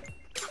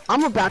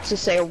 I'm about to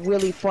say a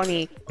really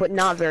funny, but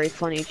not very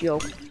funny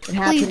joke. It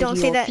happened Please don't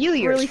to say you a that. few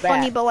years Really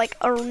funny, back. but like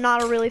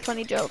not a really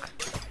funny joke.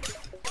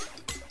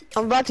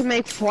 I'm about to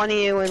make fun of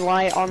you in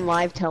on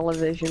live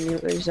television.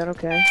 Is that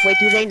okay? Wait,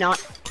 do they not?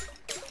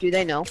 Do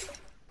they know?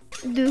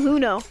 Do who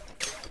know?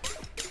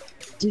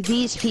 Do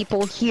these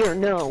people here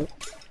know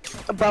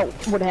about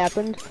what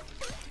happened?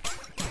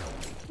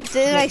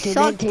 Did I do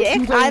suck they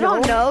dick? know? I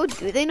don't know.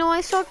 Do they know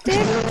I suck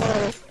dick?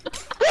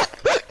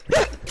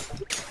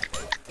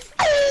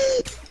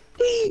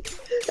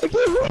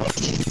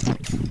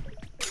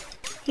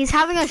 He's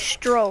having a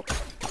stroke.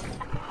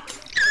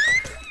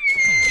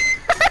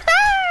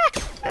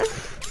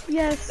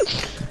 Yes.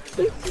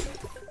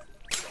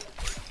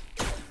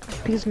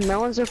 Because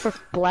melons are for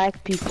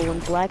black people,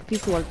 and black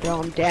people are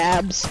dumb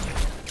dabs.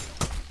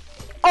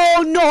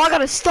 Oh no, I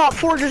gotta stop.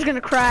 Forager's gonna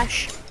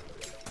crash.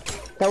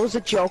 That was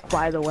a joke,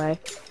 by the way.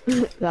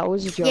 That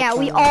was a joke. Yeah, by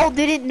we the way. all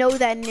didn't know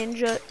that,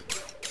 Ninja.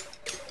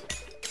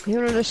 You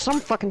know, there's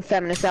some fucking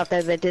feminists out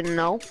there that didn't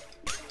know.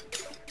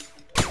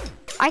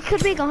 I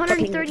could make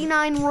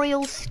 139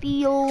 royal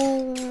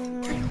steel,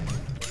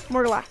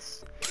 more or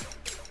less.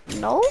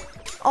 No?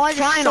 Oh, I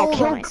just Fine, I'll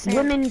sold all my kill sand.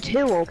 women too,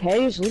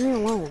 okay? Just leave me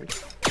alone.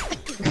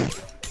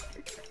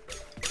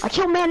 I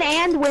kill men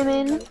and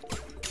women.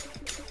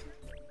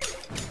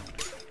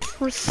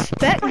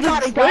 Respect Oh my the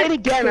god, I died foot,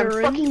 again. I'm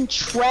Karen. fucking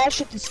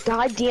trash at this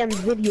goddamn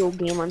video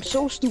game. I'm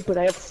so stupid.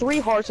 I have 3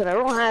 hearts and I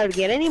don't know how to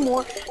get any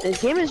more. And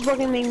this game is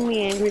fucking making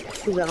me angry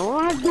because I don't know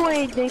how to do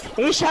anything.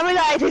 Each time I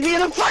die, take me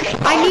in the fucking.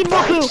 I need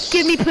more poo.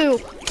 Give me poo.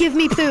 Give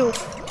me poo.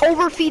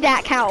 Overfeed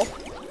that cow.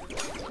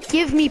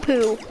 Give me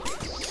poo.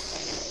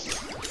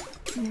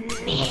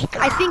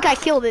 I think I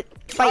killed it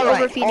by Alright,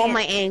 overfeeding all it.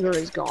 my anger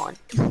is gone.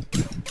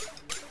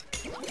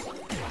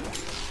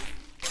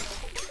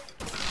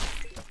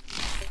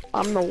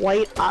 I'm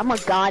a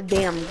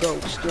goddamn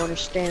ghost. Do you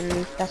understand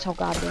me? That's how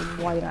goddamn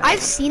white I am. I've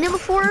seen him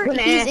before. I'm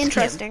gonna He's ask him.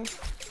 interesting.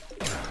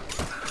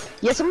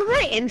 Yes, I'm a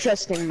very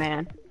interesting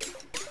man.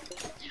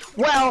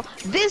 Well,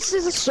 this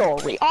is a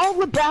story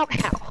all about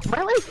how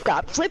my life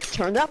got flipped,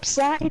 turned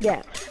upside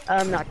down.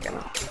 I'm not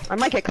gonna. I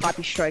might get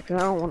copy strike. I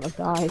don't want to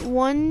die.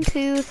 1,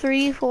 2,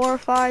 3, 4,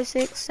 5,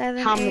 6,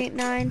 7, How 8,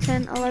 9,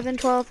 10, 11,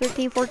 12,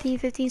 13, 14,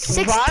 15,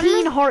 16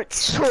 One,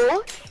 hearts.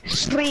 2,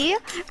 3,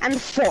 and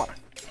 4.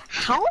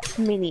 How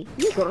many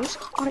niggers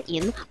are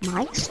in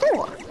my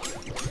store?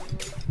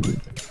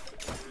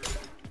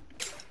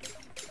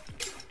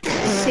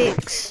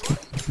 6.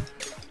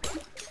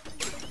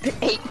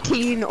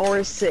 18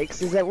 or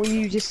 6. Is that what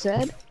you just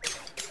said?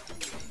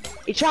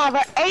 It's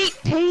either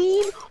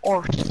 18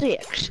 or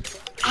 6.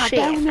 I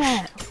don't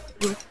know.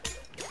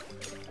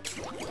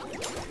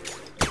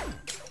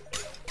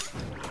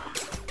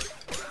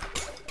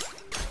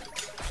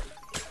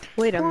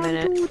 Wait a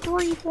minute. 1, 2,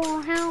 3,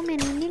 4. How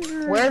many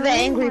niggers? Where are the are in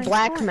angry my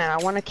black store? men? I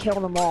want to kill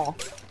them all.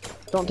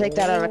 Don't take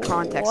that out of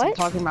context. I'm What?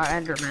 talking about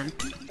Endermen.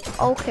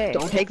 Okay.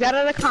 Don't take that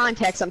out of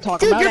context. I'm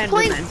talking Dude, about you're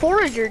playing Endermen.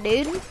 forager,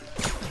 dude.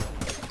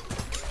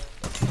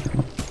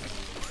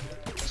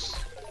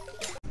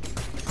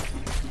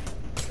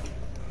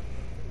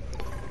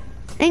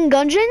 In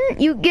Gungeon,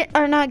 you get,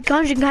 or not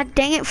Gungeon, god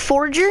dang it,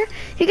 Forager,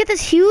 you get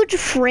this huge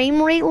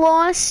frame rate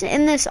loss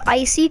in this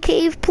icy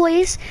cave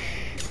place.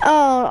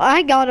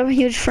 I got a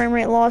huge frame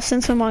rate loss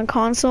since I'm on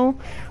console,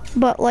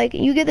 but like,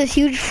 you get this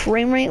huge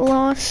frame rate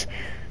loss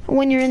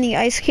when you're in the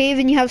ice cave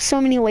and you have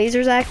so many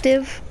lasers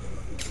active.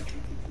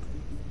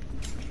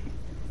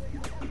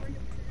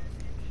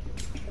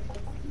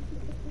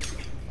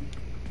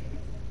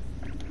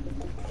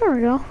 There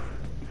we go.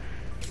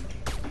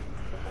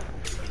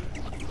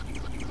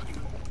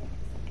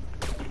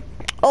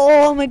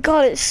 Oh my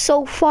god, it's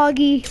so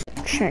foggy.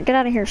 Shit, get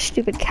out of here,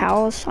 stupid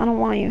cows. I don't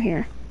want you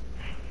here.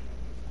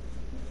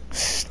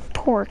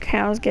 Poor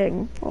cows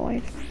getting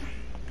bullied.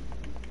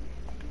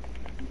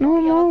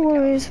 No more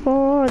worries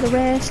for the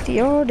rest of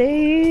your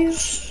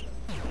days.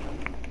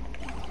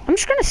 I'm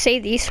just gonna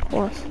save these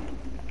scores.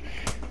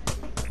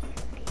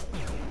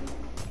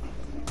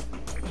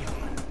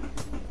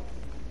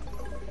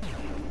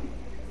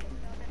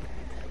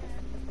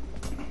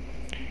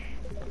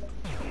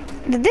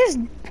 Did this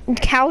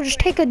cow just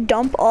take a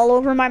dump all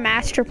over my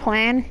master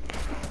plan?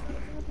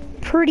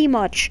 Pretty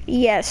much,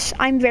 yes.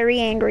 I'm very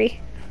angry.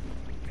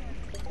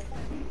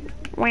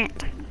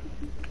 Rant.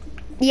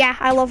 Yeah,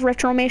 I love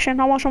Retromation.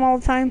 I watch them all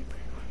the time.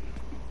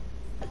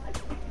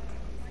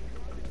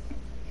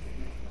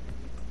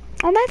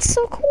 Oh, that's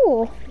so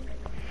cool.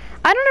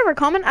 I don't ever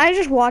comment, I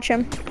just watch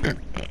him.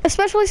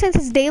 Especially since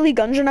it's daily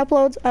Gungeon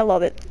uploads. I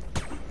love it.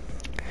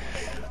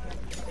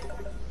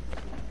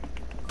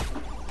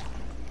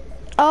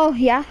 Oh,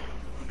 yeah.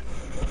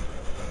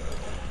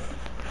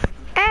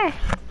 Eh.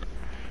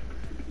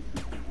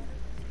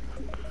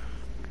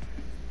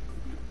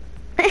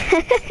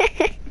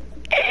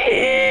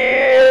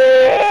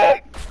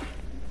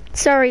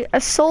 Sorry, a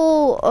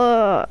soul,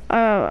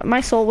 my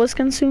soul was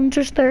consumed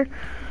just there.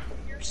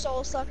 Your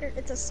soul sucker.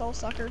 It's a soul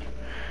sucker.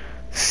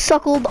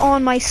 Suckled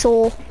on my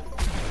soul.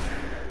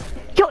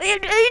 Yo,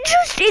 it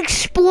just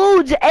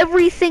explodes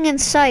everything in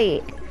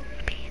sight.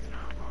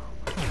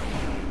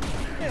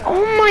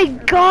 Oh my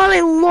god,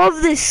 I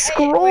love this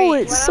scroll.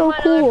 It's so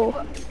cool.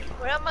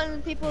 When I'm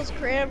on people's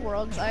creative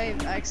worlds, I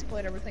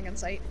exploit everything in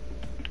sight.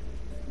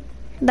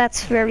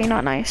 That's very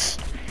not nice.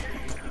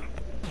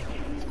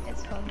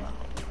 It's fun though.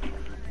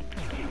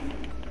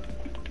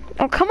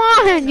 Oh, come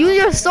on, use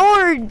your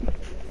sword,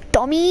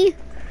 dummy.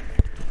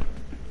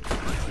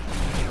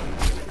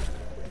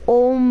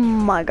 Oh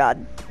my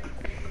god.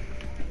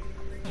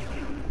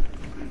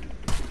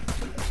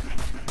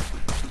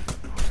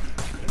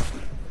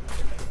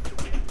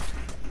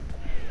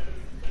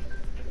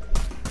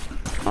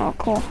 Oh,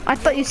 cool. I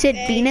thought you said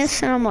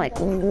Venus, and I'm like,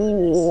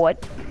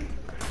 what?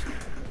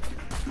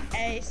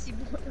 Hey, see,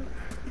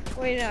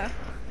 wait, no.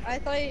 I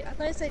thought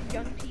I said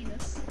young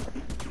penis.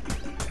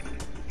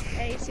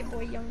 Hey, see,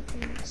 boy, young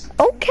penis.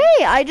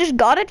 Okay, I just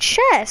got a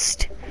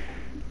chest.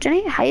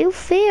 Jenny, how you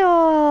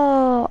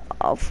feel?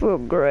 I feel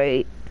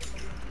great.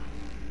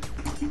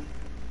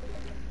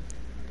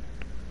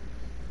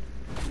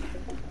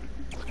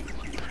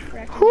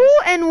 Who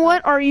and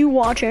what are you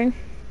watching?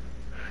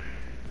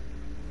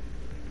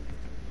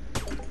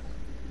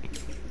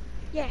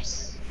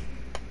 Yes.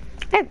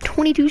 I have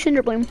 22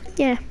 Cinderbloom.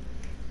 Yeah.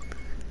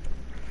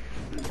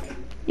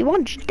 You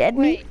want dead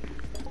meat? Wait.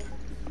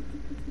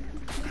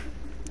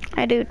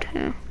 I do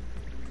too.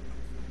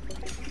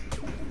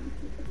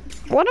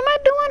 What am I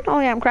doing?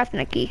 Oh yeah, I'm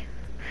crafting a key.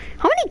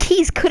 How many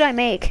keys could I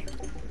make?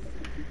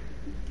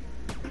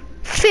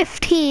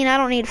 15. I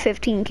don't need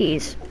 15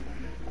 keys.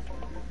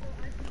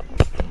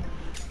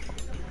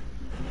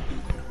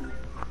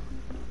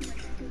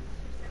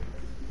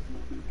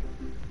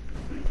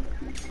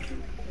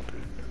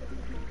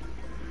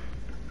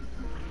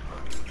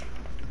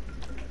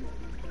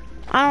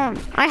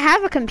 I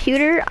have a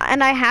computer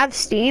and I have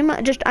Steam,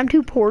 just I'm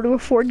too poor to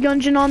afford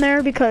Gungeon on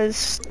there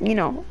because, you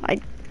know, I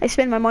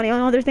spend my money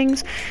on other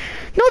things.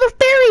 No, the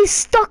fairy's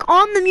stuck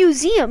on the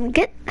museum.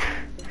 Get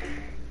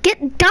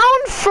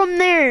down from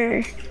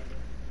there.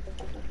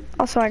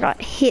 Also, I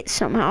got hit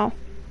somehow.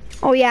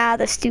 Oh yeah,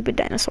 the stupid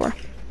dinosaur.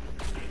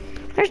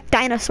 There's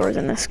dinosaurs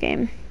in this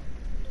game.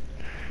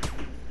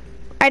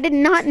 I did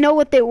not know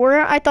what they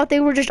were. I thought they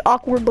were just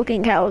awkward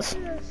looking cows.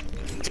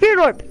 Spirit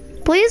orb,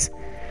 please.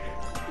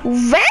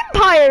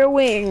 Vampire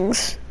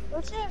wings.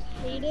 Don't you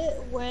hate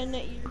it when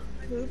your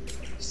poop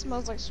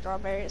smells like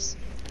strawberries?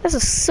 This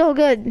is so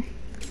good.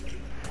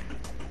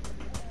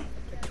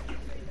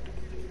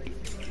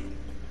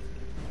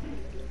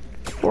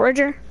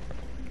 Forager.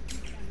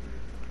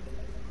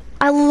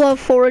 I love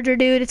Forager,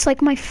 dude. It's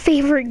like my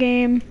favorite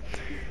game.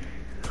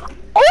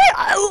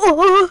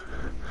 Oh,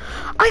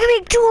 I can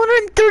make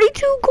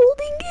 232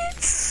 gold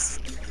ingots.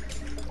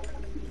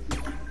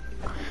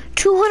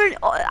 200.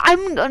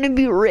 I'm gonna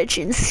be rich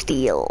in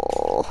steel.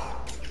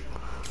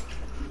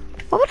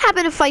 What would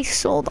happen if I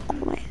sold all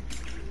my?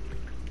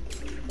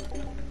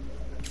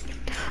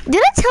 Did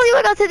I tell you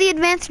I got to the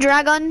advanced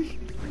dragon?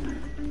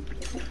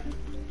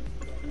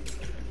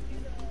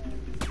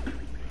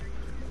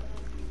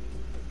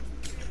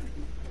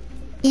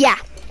 Yeah,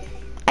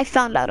 I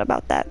found out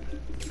about that.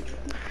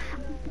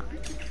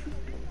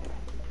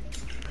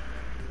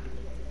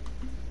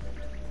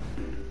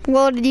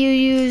 Well, did you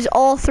use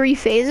all 3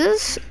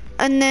 phases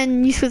and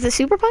then use with the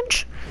super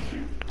punch?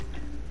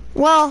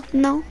 Well,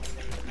 no.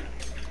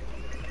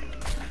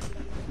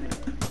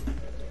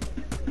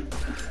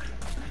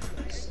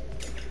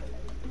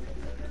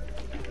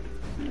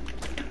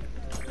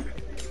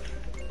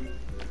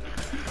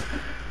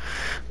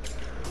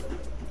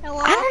 Hello?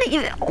 I don't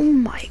even, oh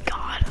my god.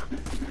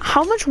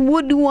 How much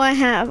wood do I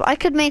have? I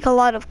could make a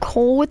lot of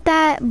coal with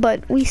that,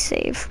 but we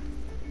save.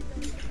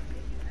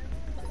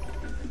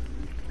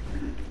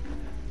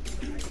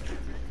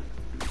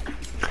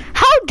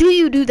 How do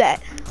you do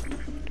that?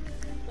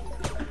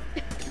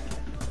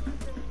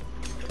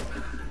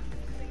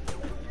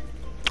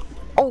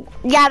 Oh,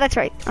 yeah, that's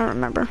right. I don't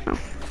remember. No.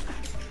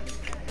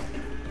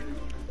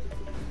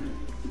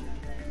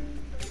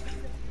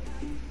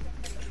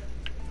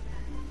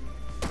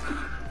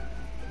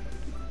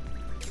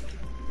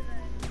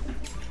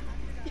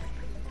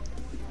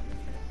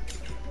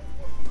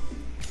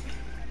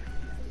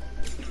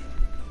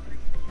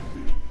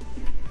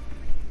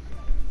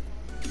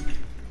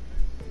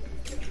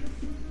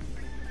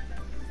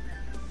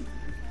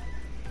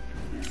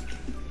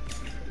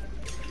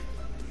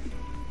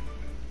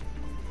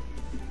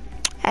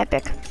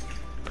 Epic.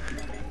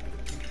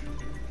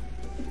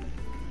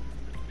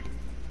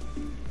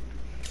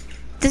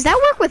 Does that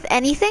work with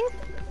anything?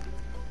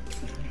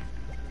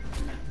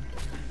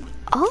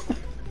 Oh.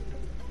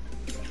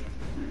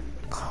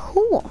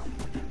 Cool.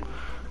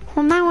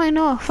 Well, now I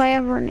know if I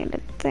ever need a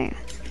thing.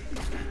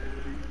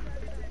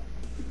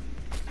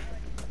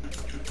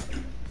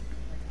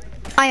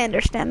 I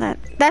understand that.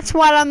 That's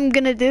what I'm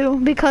gonna do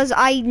because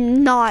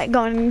I'm not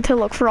going to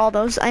look for all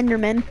those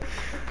Endermen.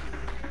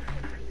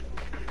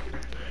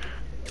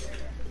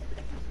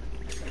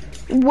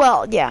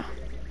 Well, yeah.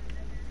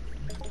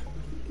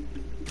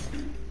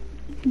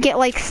 Get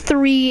like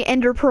 3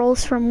 ender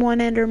pearls from 1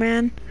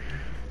 enderman.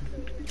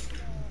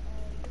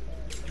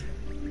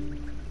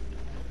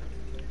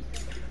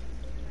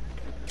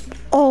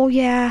 Oh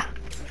yeah.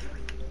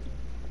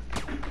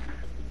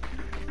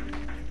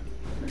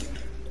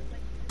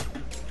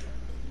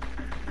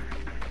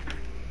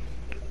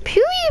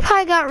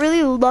 PewDiePie got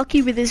really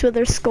lucky with his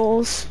wither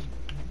skulls.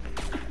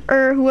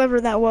 Or whoever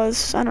that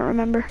was, I don't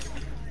remember.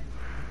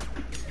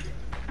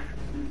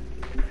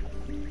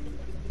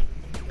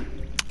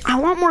 I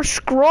want more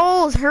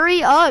scrolls,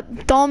 hurry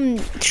up, dumb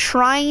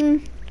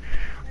shrine.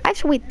 I have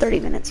to wait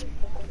 30 minutes.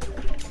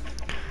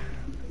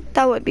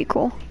 That would be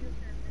cool.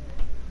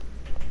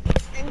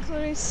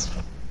 Including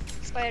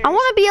spiders. I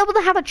want to be able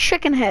to have a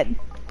chicken head.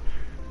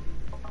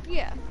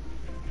 Yeah.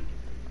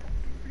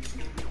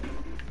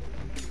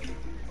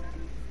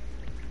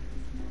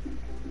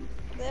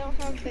 They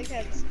don't have big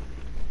heads.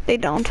 They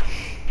don't.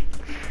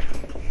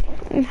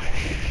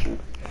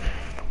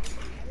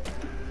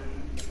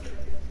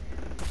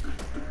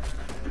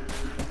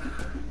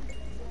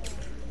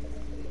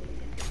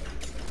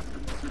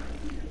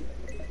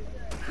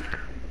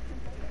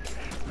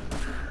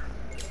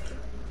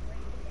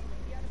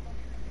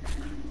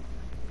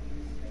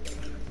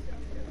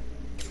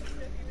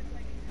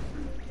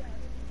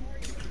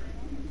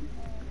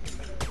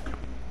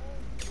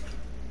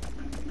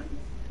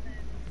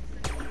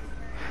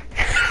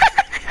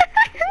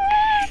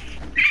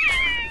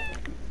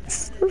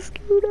 So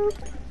screwed up.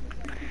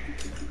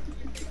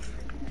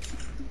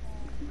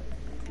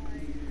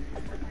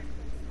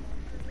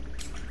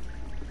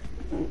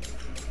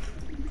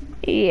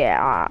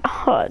 Yeah,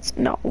 that's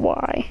not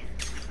why.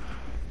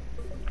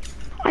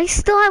 I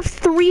still have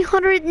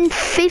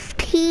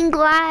 315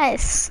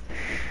 glass.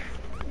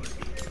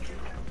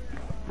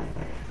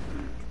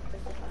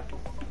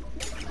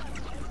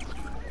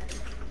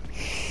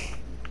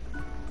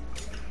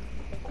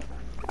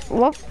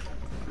 What?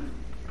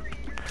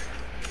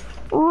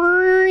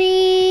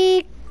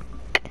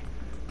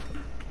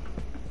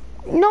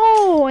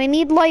 No, I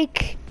need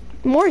like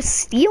more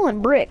steel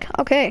and brick.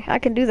 Okay, I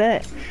can do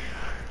that.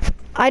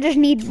 I just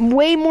need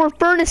way more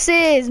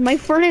furnaces. My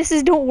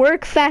furnaces don't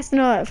work fast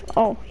enough.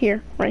 Oh,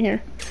 here, right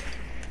here.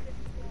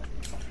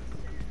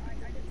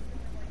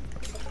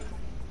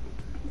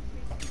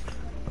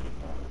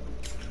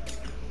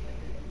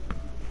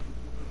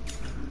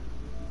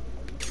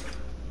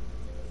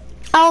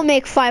 I'll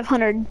make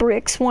 500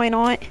 bricks, why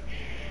not?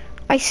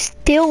 I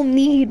still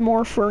need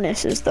more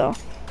furnaces though.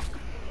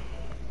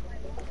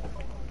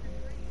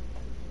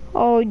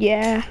 Oh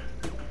yeah,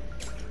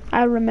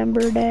 I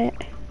remember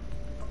that.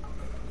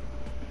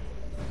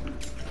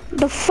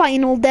 The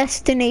final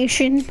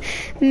destination.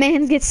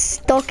 Man gets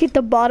stuck at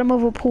the bottom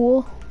of a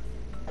pool.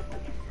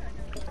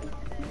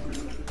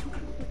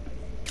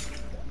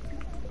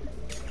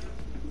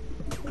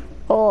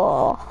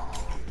 Oh.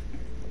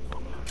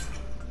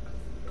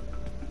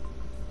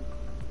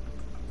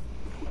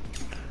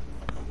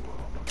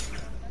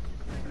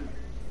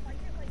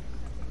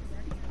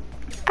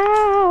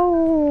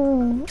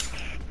 Ow.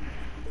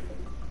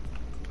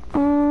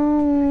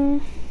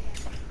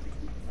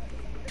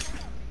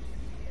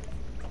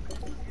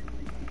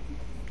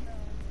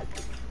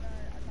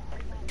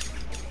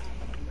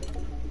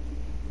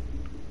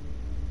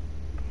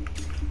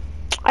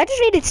 I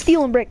just needed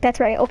steel and brick, that's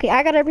right. Okay,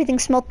 I got everything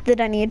smelted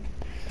that I need.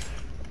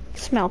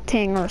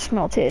 Smelting or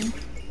smelted.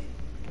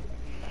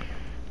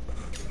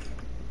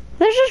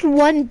 There's just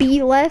one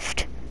bee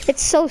left.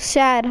 It's so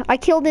sad. I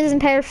killed his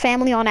entire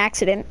family on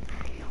accident.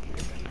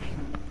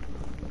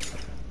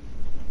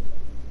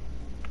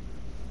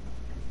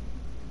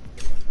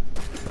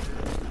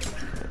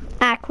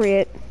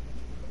 Accurate.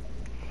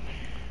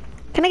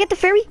 Can I get the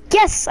ferry?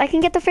 Yes, I can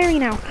get the ferry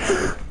now.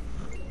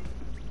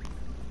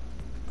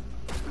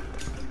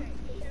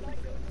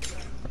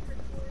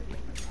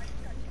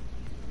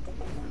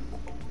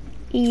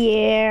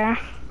 Yeah.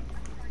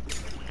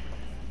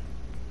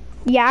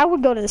 Yeah, I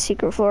would go to the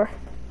secret floor.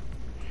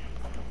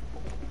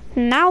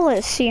 Now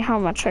let's see how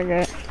much I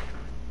get.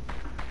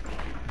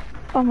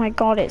 Oh my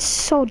god, it's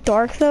so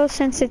dark though,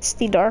 since it's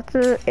the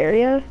darker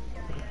area.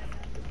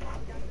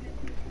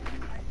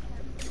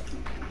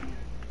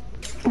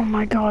 Oh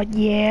my god,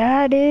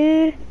 yeah,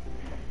 dude.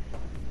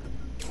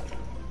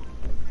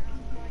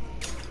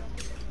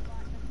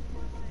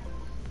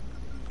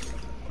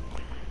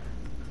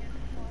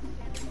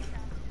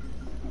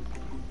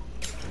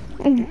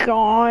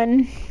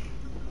 Gone.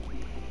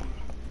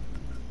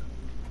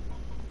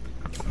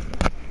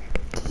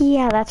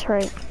 Yeah, that's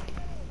right.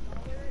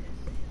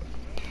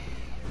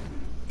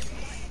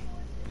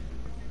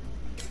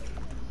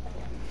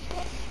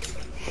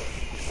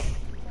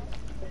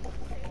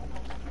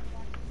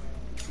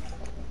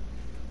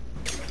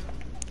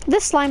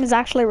 This slime is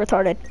actually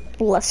retarded.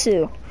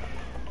 Lasso.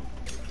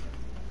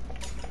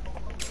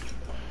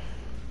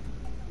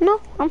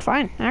 No, I'm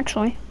fine,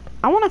 actually.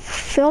 I want to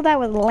fill that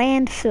with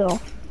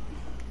landfill.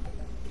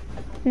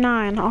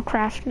 9, I'll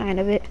craft 9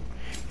 of it.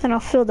 Then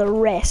I'll fill the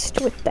rest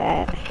with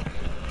that.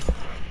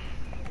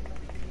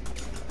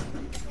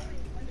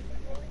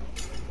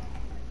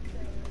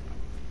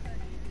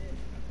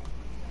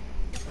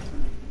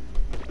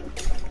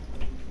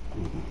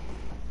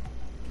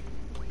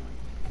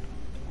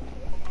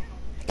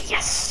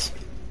 Yes.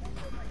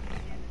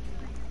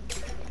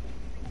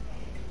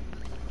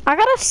 I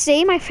gotta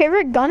say, my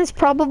favorite gun is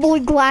probably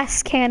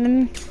glass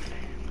cannon.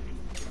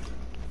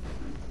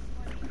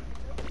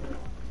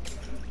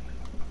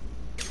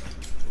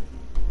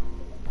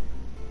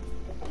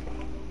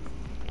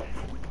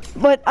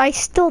 But I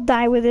still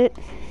die with it.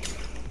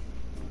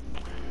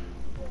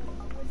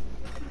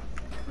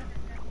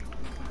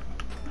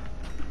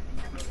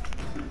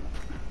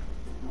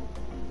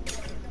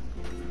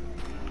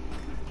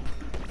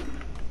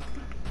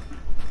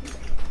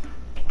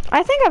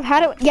 I think I've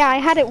had it, yeah, I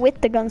had it with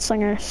the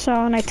gunslinger, so,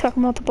 and I took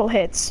multiple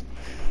hits.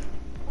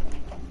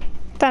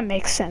 That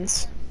makes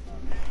sense.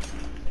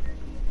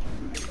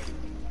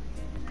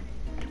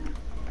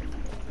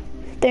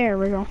 There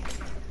we go.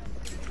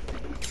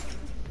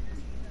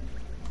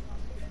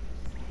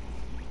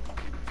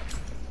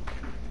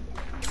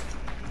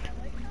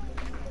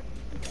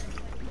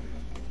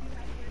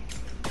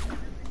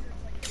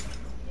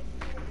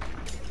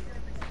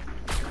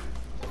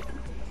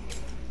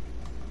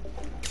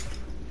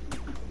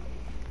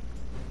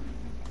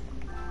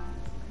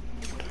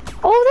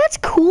 Oh, that's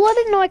cool. I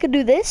didn't know I could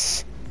do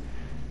this.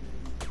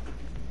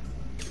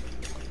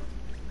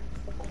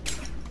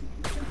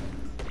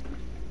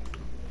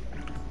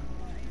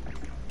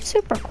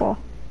 Super cool.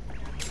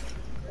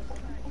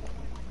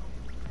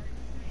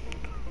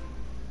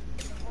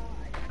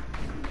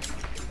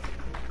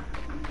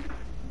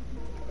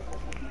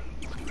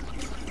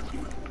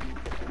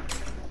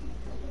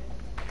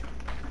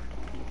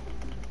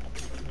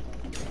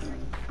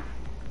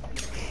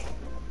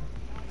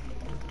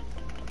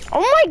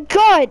 Oh my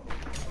god!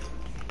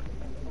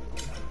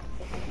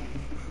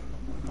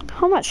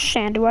 How much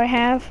sand do I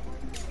have?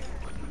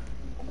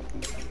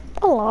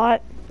 A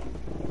lot.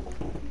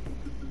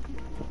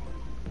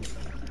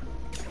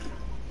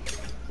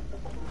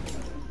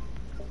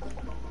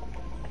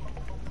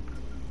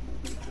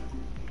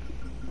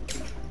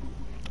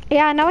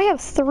 Yeah, now I have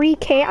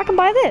 3K. I can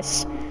buy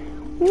this.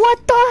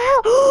 What the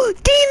hell?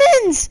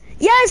 Demons!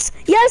 Yes!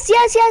 Yes,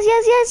 yes, yes,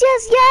 yes, yes,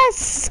 yes,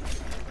 yes!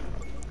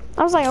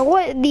 I was like,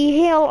 what the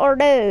hell are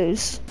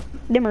those?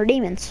 Them are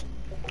demons.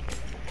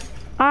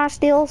 I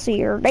still see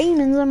your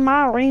demons in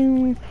my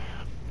room.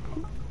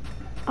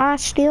 I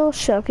still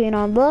sucking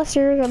on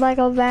busters like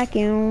a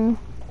vacuum.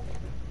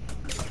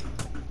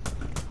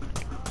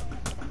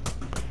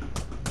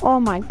 Oh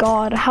my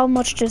god, how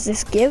much does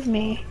this give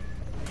me?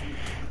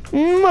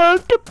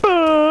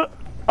 Oh,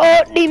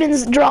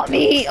 demons drop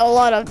me a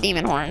lot of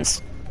demon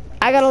horns.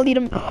 I gotta lead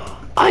them.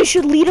 I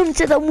should lead them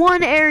to the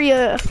one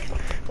area.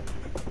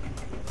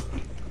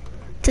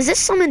 Does this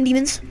summon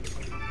demons?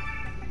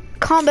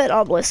 Combat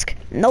obelisk.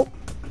 Nope.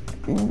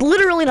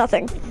 Literally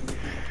nothing.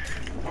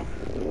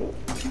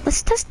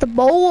 Let's test the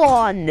bow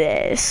on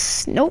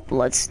this. Nope,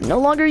 let's no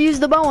longer use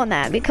the bow on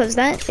that because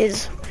that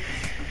is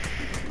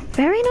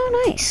very not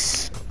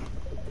nice.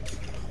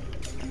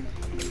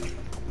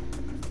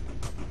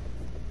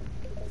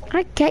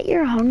 I get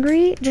you're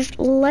hungry, just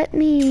let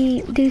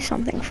me do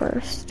something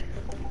first.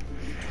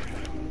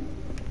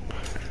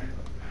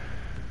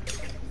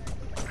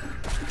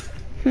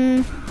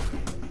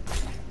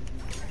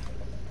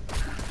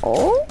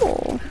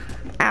 Oh,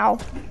 ow.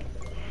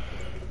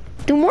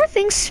 Do more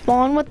things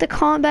spawn with the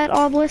combat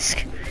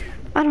obelisk?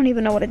 I don't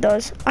even know what it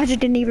does. I just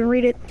didn't even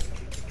read it.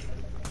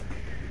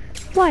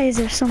 Why is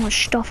there so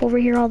much stuff over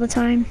here all the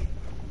time?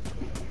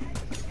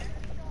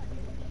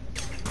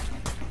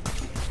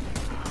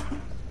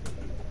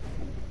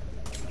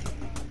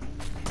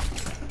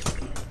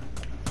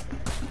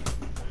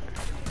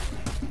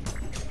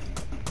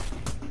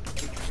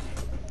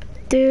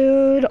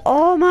 Dude,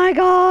 oh my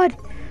god.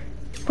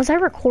 Was I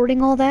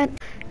recording all that?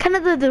 Kind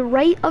of the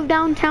right of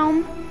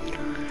downtown.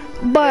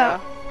 But, yeah.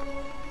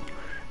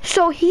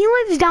 So he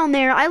lives down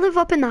there. I live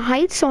up in the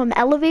heights, so I'm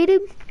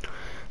elevated.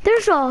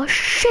 There's a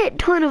shit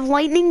ton of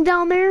lightning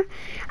down there.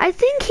 I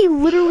think he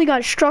literally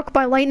got struck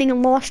by lightning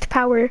and lost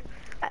power.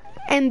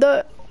 And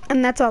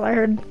that's all I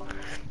heard.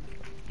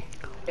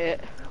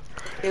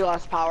 He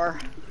lost power.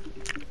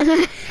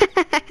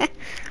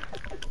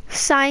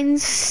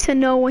 Signs to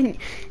know when.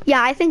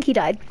 Yeah, I think he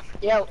died.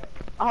 Yeah,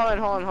 hold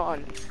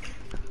on.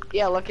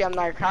 Yeah, lucky I'm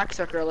not a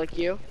cocksucker like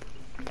you.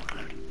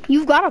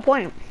 You've got a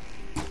point.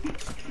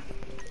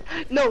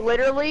 No,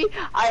 literally,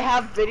 I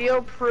have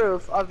video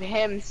proof of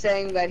him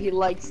saying that he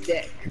likes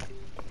dick.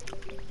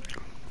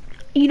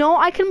 You know,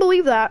 I can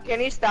believe that.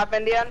 Can you stop,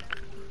 Indian?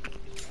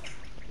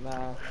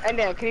 Nah.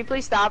 Indian, can you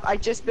please stop? I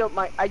just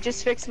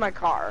fixed my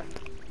car.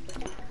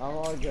 I'm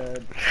all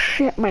good.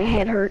 Shit, my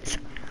head hurts.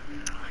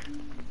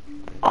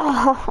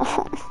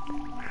 Oh.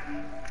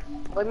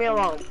 Leave me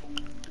alone.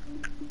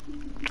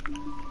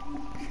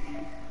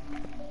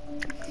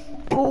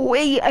 Oh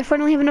wait, I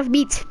finally have enough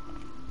beats.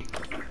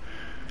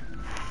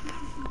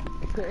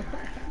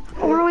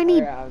 What do I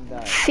need?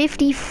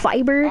 50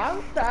 fiber?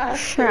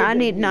 Sure, I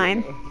need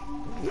 9.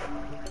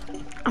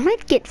 I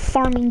might get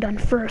farming done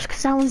first,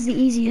 because that one's the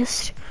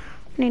easiest.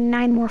 I need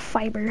 9 more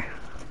fiber.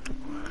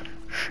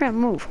 Shit,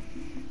 move.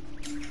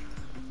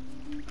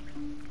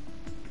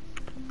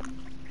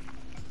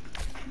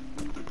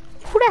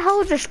 Who the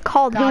hell just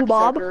called who,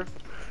 Bob?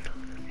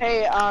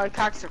 Hey,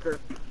 cocksucker.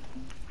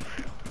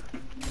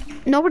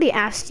 Nobody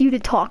asked you to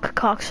talk,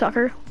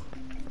 cocksucker.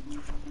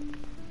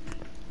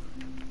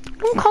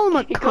 Don't call him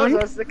a He cunt. calls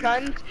us the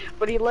cunt,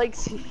 but he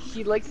likes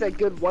that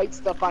good white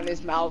stuff on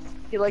his mouth.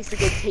 He likes the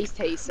good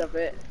taste of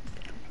it.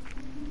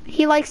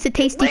 He likes the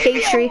tasty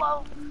pastry.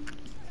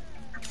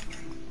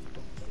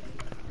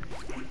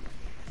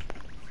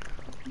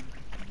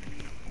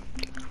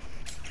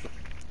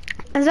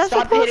 Is that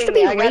Stop supposed to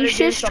be hitting me. I gotta do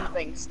racist?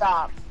 something.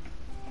 Stop.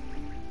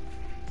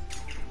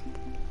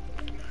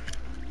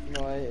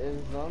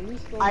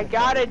 I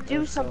gotta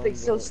do something,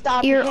 so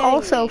stop. You're hitting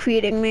also me.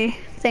 feeding me.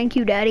 Thank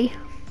you, Daddy.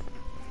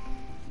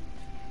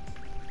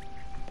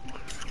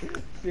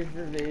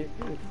 Super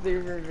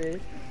me.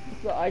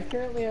 So I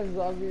currently have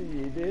zombie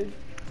muted.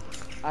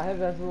 I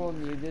have everyone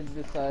muted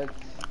besides.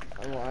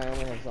 Well, I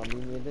only have zombie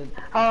muted.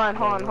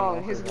 Hold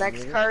on. His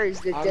next car is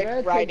the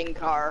dick riding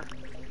car.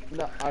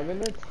 No, I'm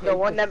gonna take the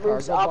one that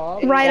moves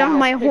up. Ride on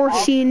my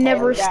horsey and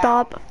never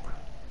stop.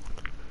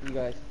 You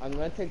guys, I'm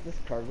gonna take this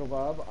cargo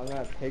bob. I'm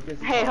gonna pick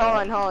his. Hey,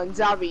 hold on,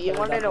 Zombie. You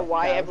wanna know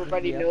why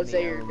everybody knows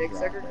that you're a dick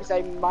sucker? Because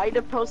I might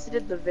have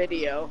posted the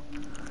video.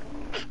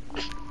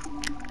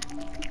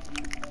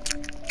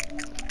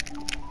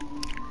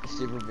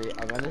 Super B,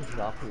 I'm gonna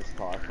drop his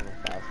car from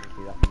 1,000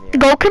 feet up in the air.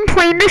 Go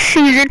complain this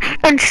season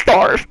and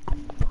starve.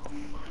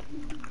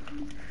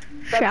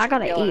 Shit, I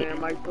gotta eat.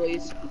 Mic,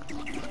 please.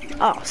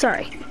 Oh,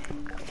 sorry.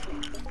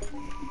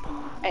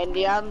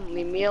 Indian,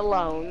 leave me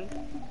alone.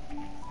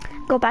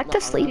 Go back to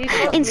sleep He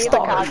calls and me the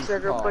starve.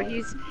 cocksucker,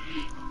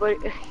 but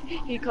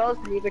he calls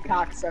me the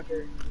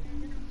cocksucker.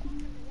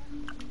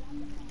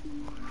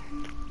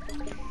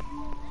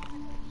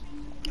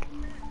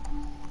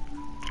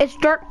 It's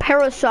dark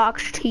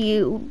parasocks to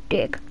you,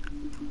 dick.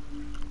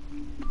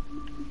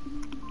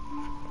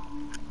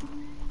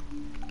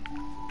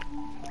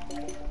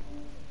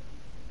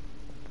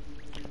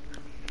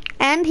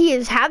 And he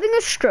is having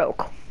a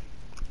stroke.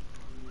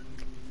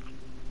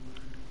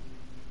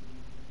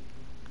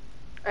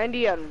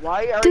 Indian,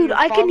 why are Dude, you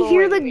I can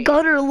hear the following me?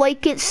 gutter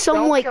like it's some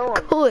Don't like kill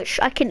him. kush.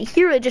 I can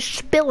hear it just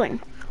spilling.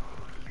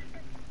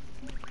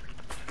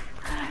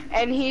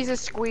 And he's a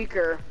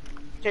squeaker,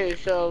 too,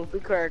 so be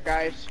clear,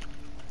 guys.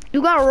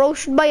 You got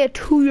roasted by a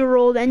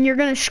 2-year-old and you're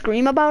gonna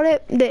scream about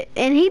it?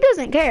 And he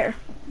doesn't care.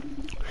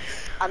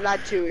 I'm not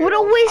 2 years What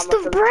a waste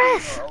of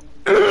breath!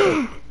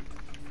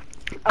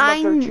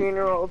 I'm a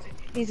 13-year-old.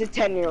 He's a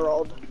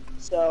 10-year-old,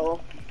 so...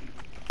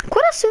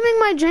 Quit assuming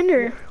my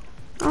gender.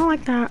 I don't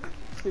like that.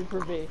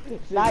 Super B.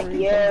 Super Not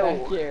B, you. come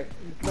back here.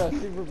 No,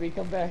 Super B,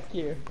 come back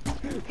here.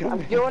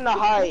 I'm doing the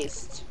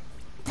heist.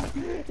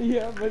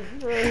 Yeah, but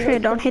for real, Hey,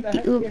 don't come hit the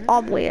back here.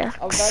 obelisk.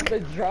 I'm about to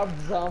drop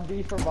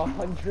zombie from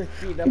 100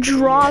 feet up.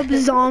 Drop in the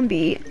air.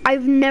 zombie.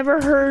 I've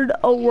never heard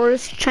a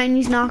worse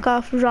Chinese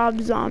knockoff drop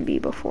zombie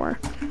before.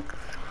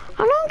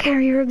 I don't care,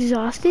 you're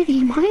exhausted.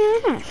 Eat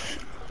my ass.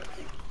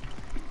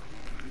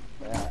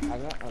 Yeah,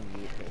 I'm not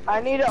unmuted. I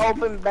need to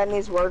open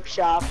Benny's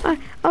workshop.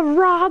 A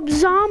Rob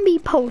Zombie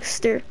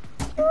poster.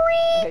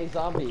 Hey,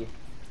 zombie.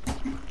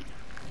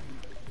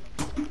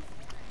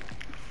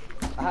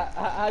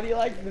 How do you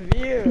like the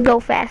view? Go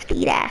fast,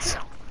 eat ass.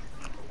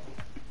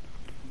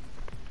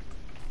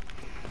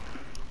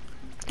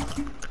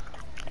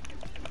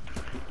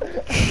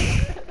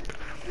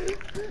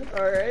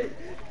 Alright,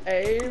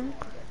 aim,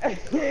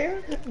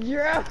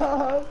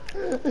 drop.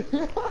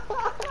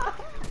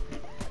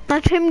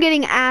 That's him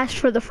getting ass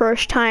for the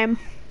first time.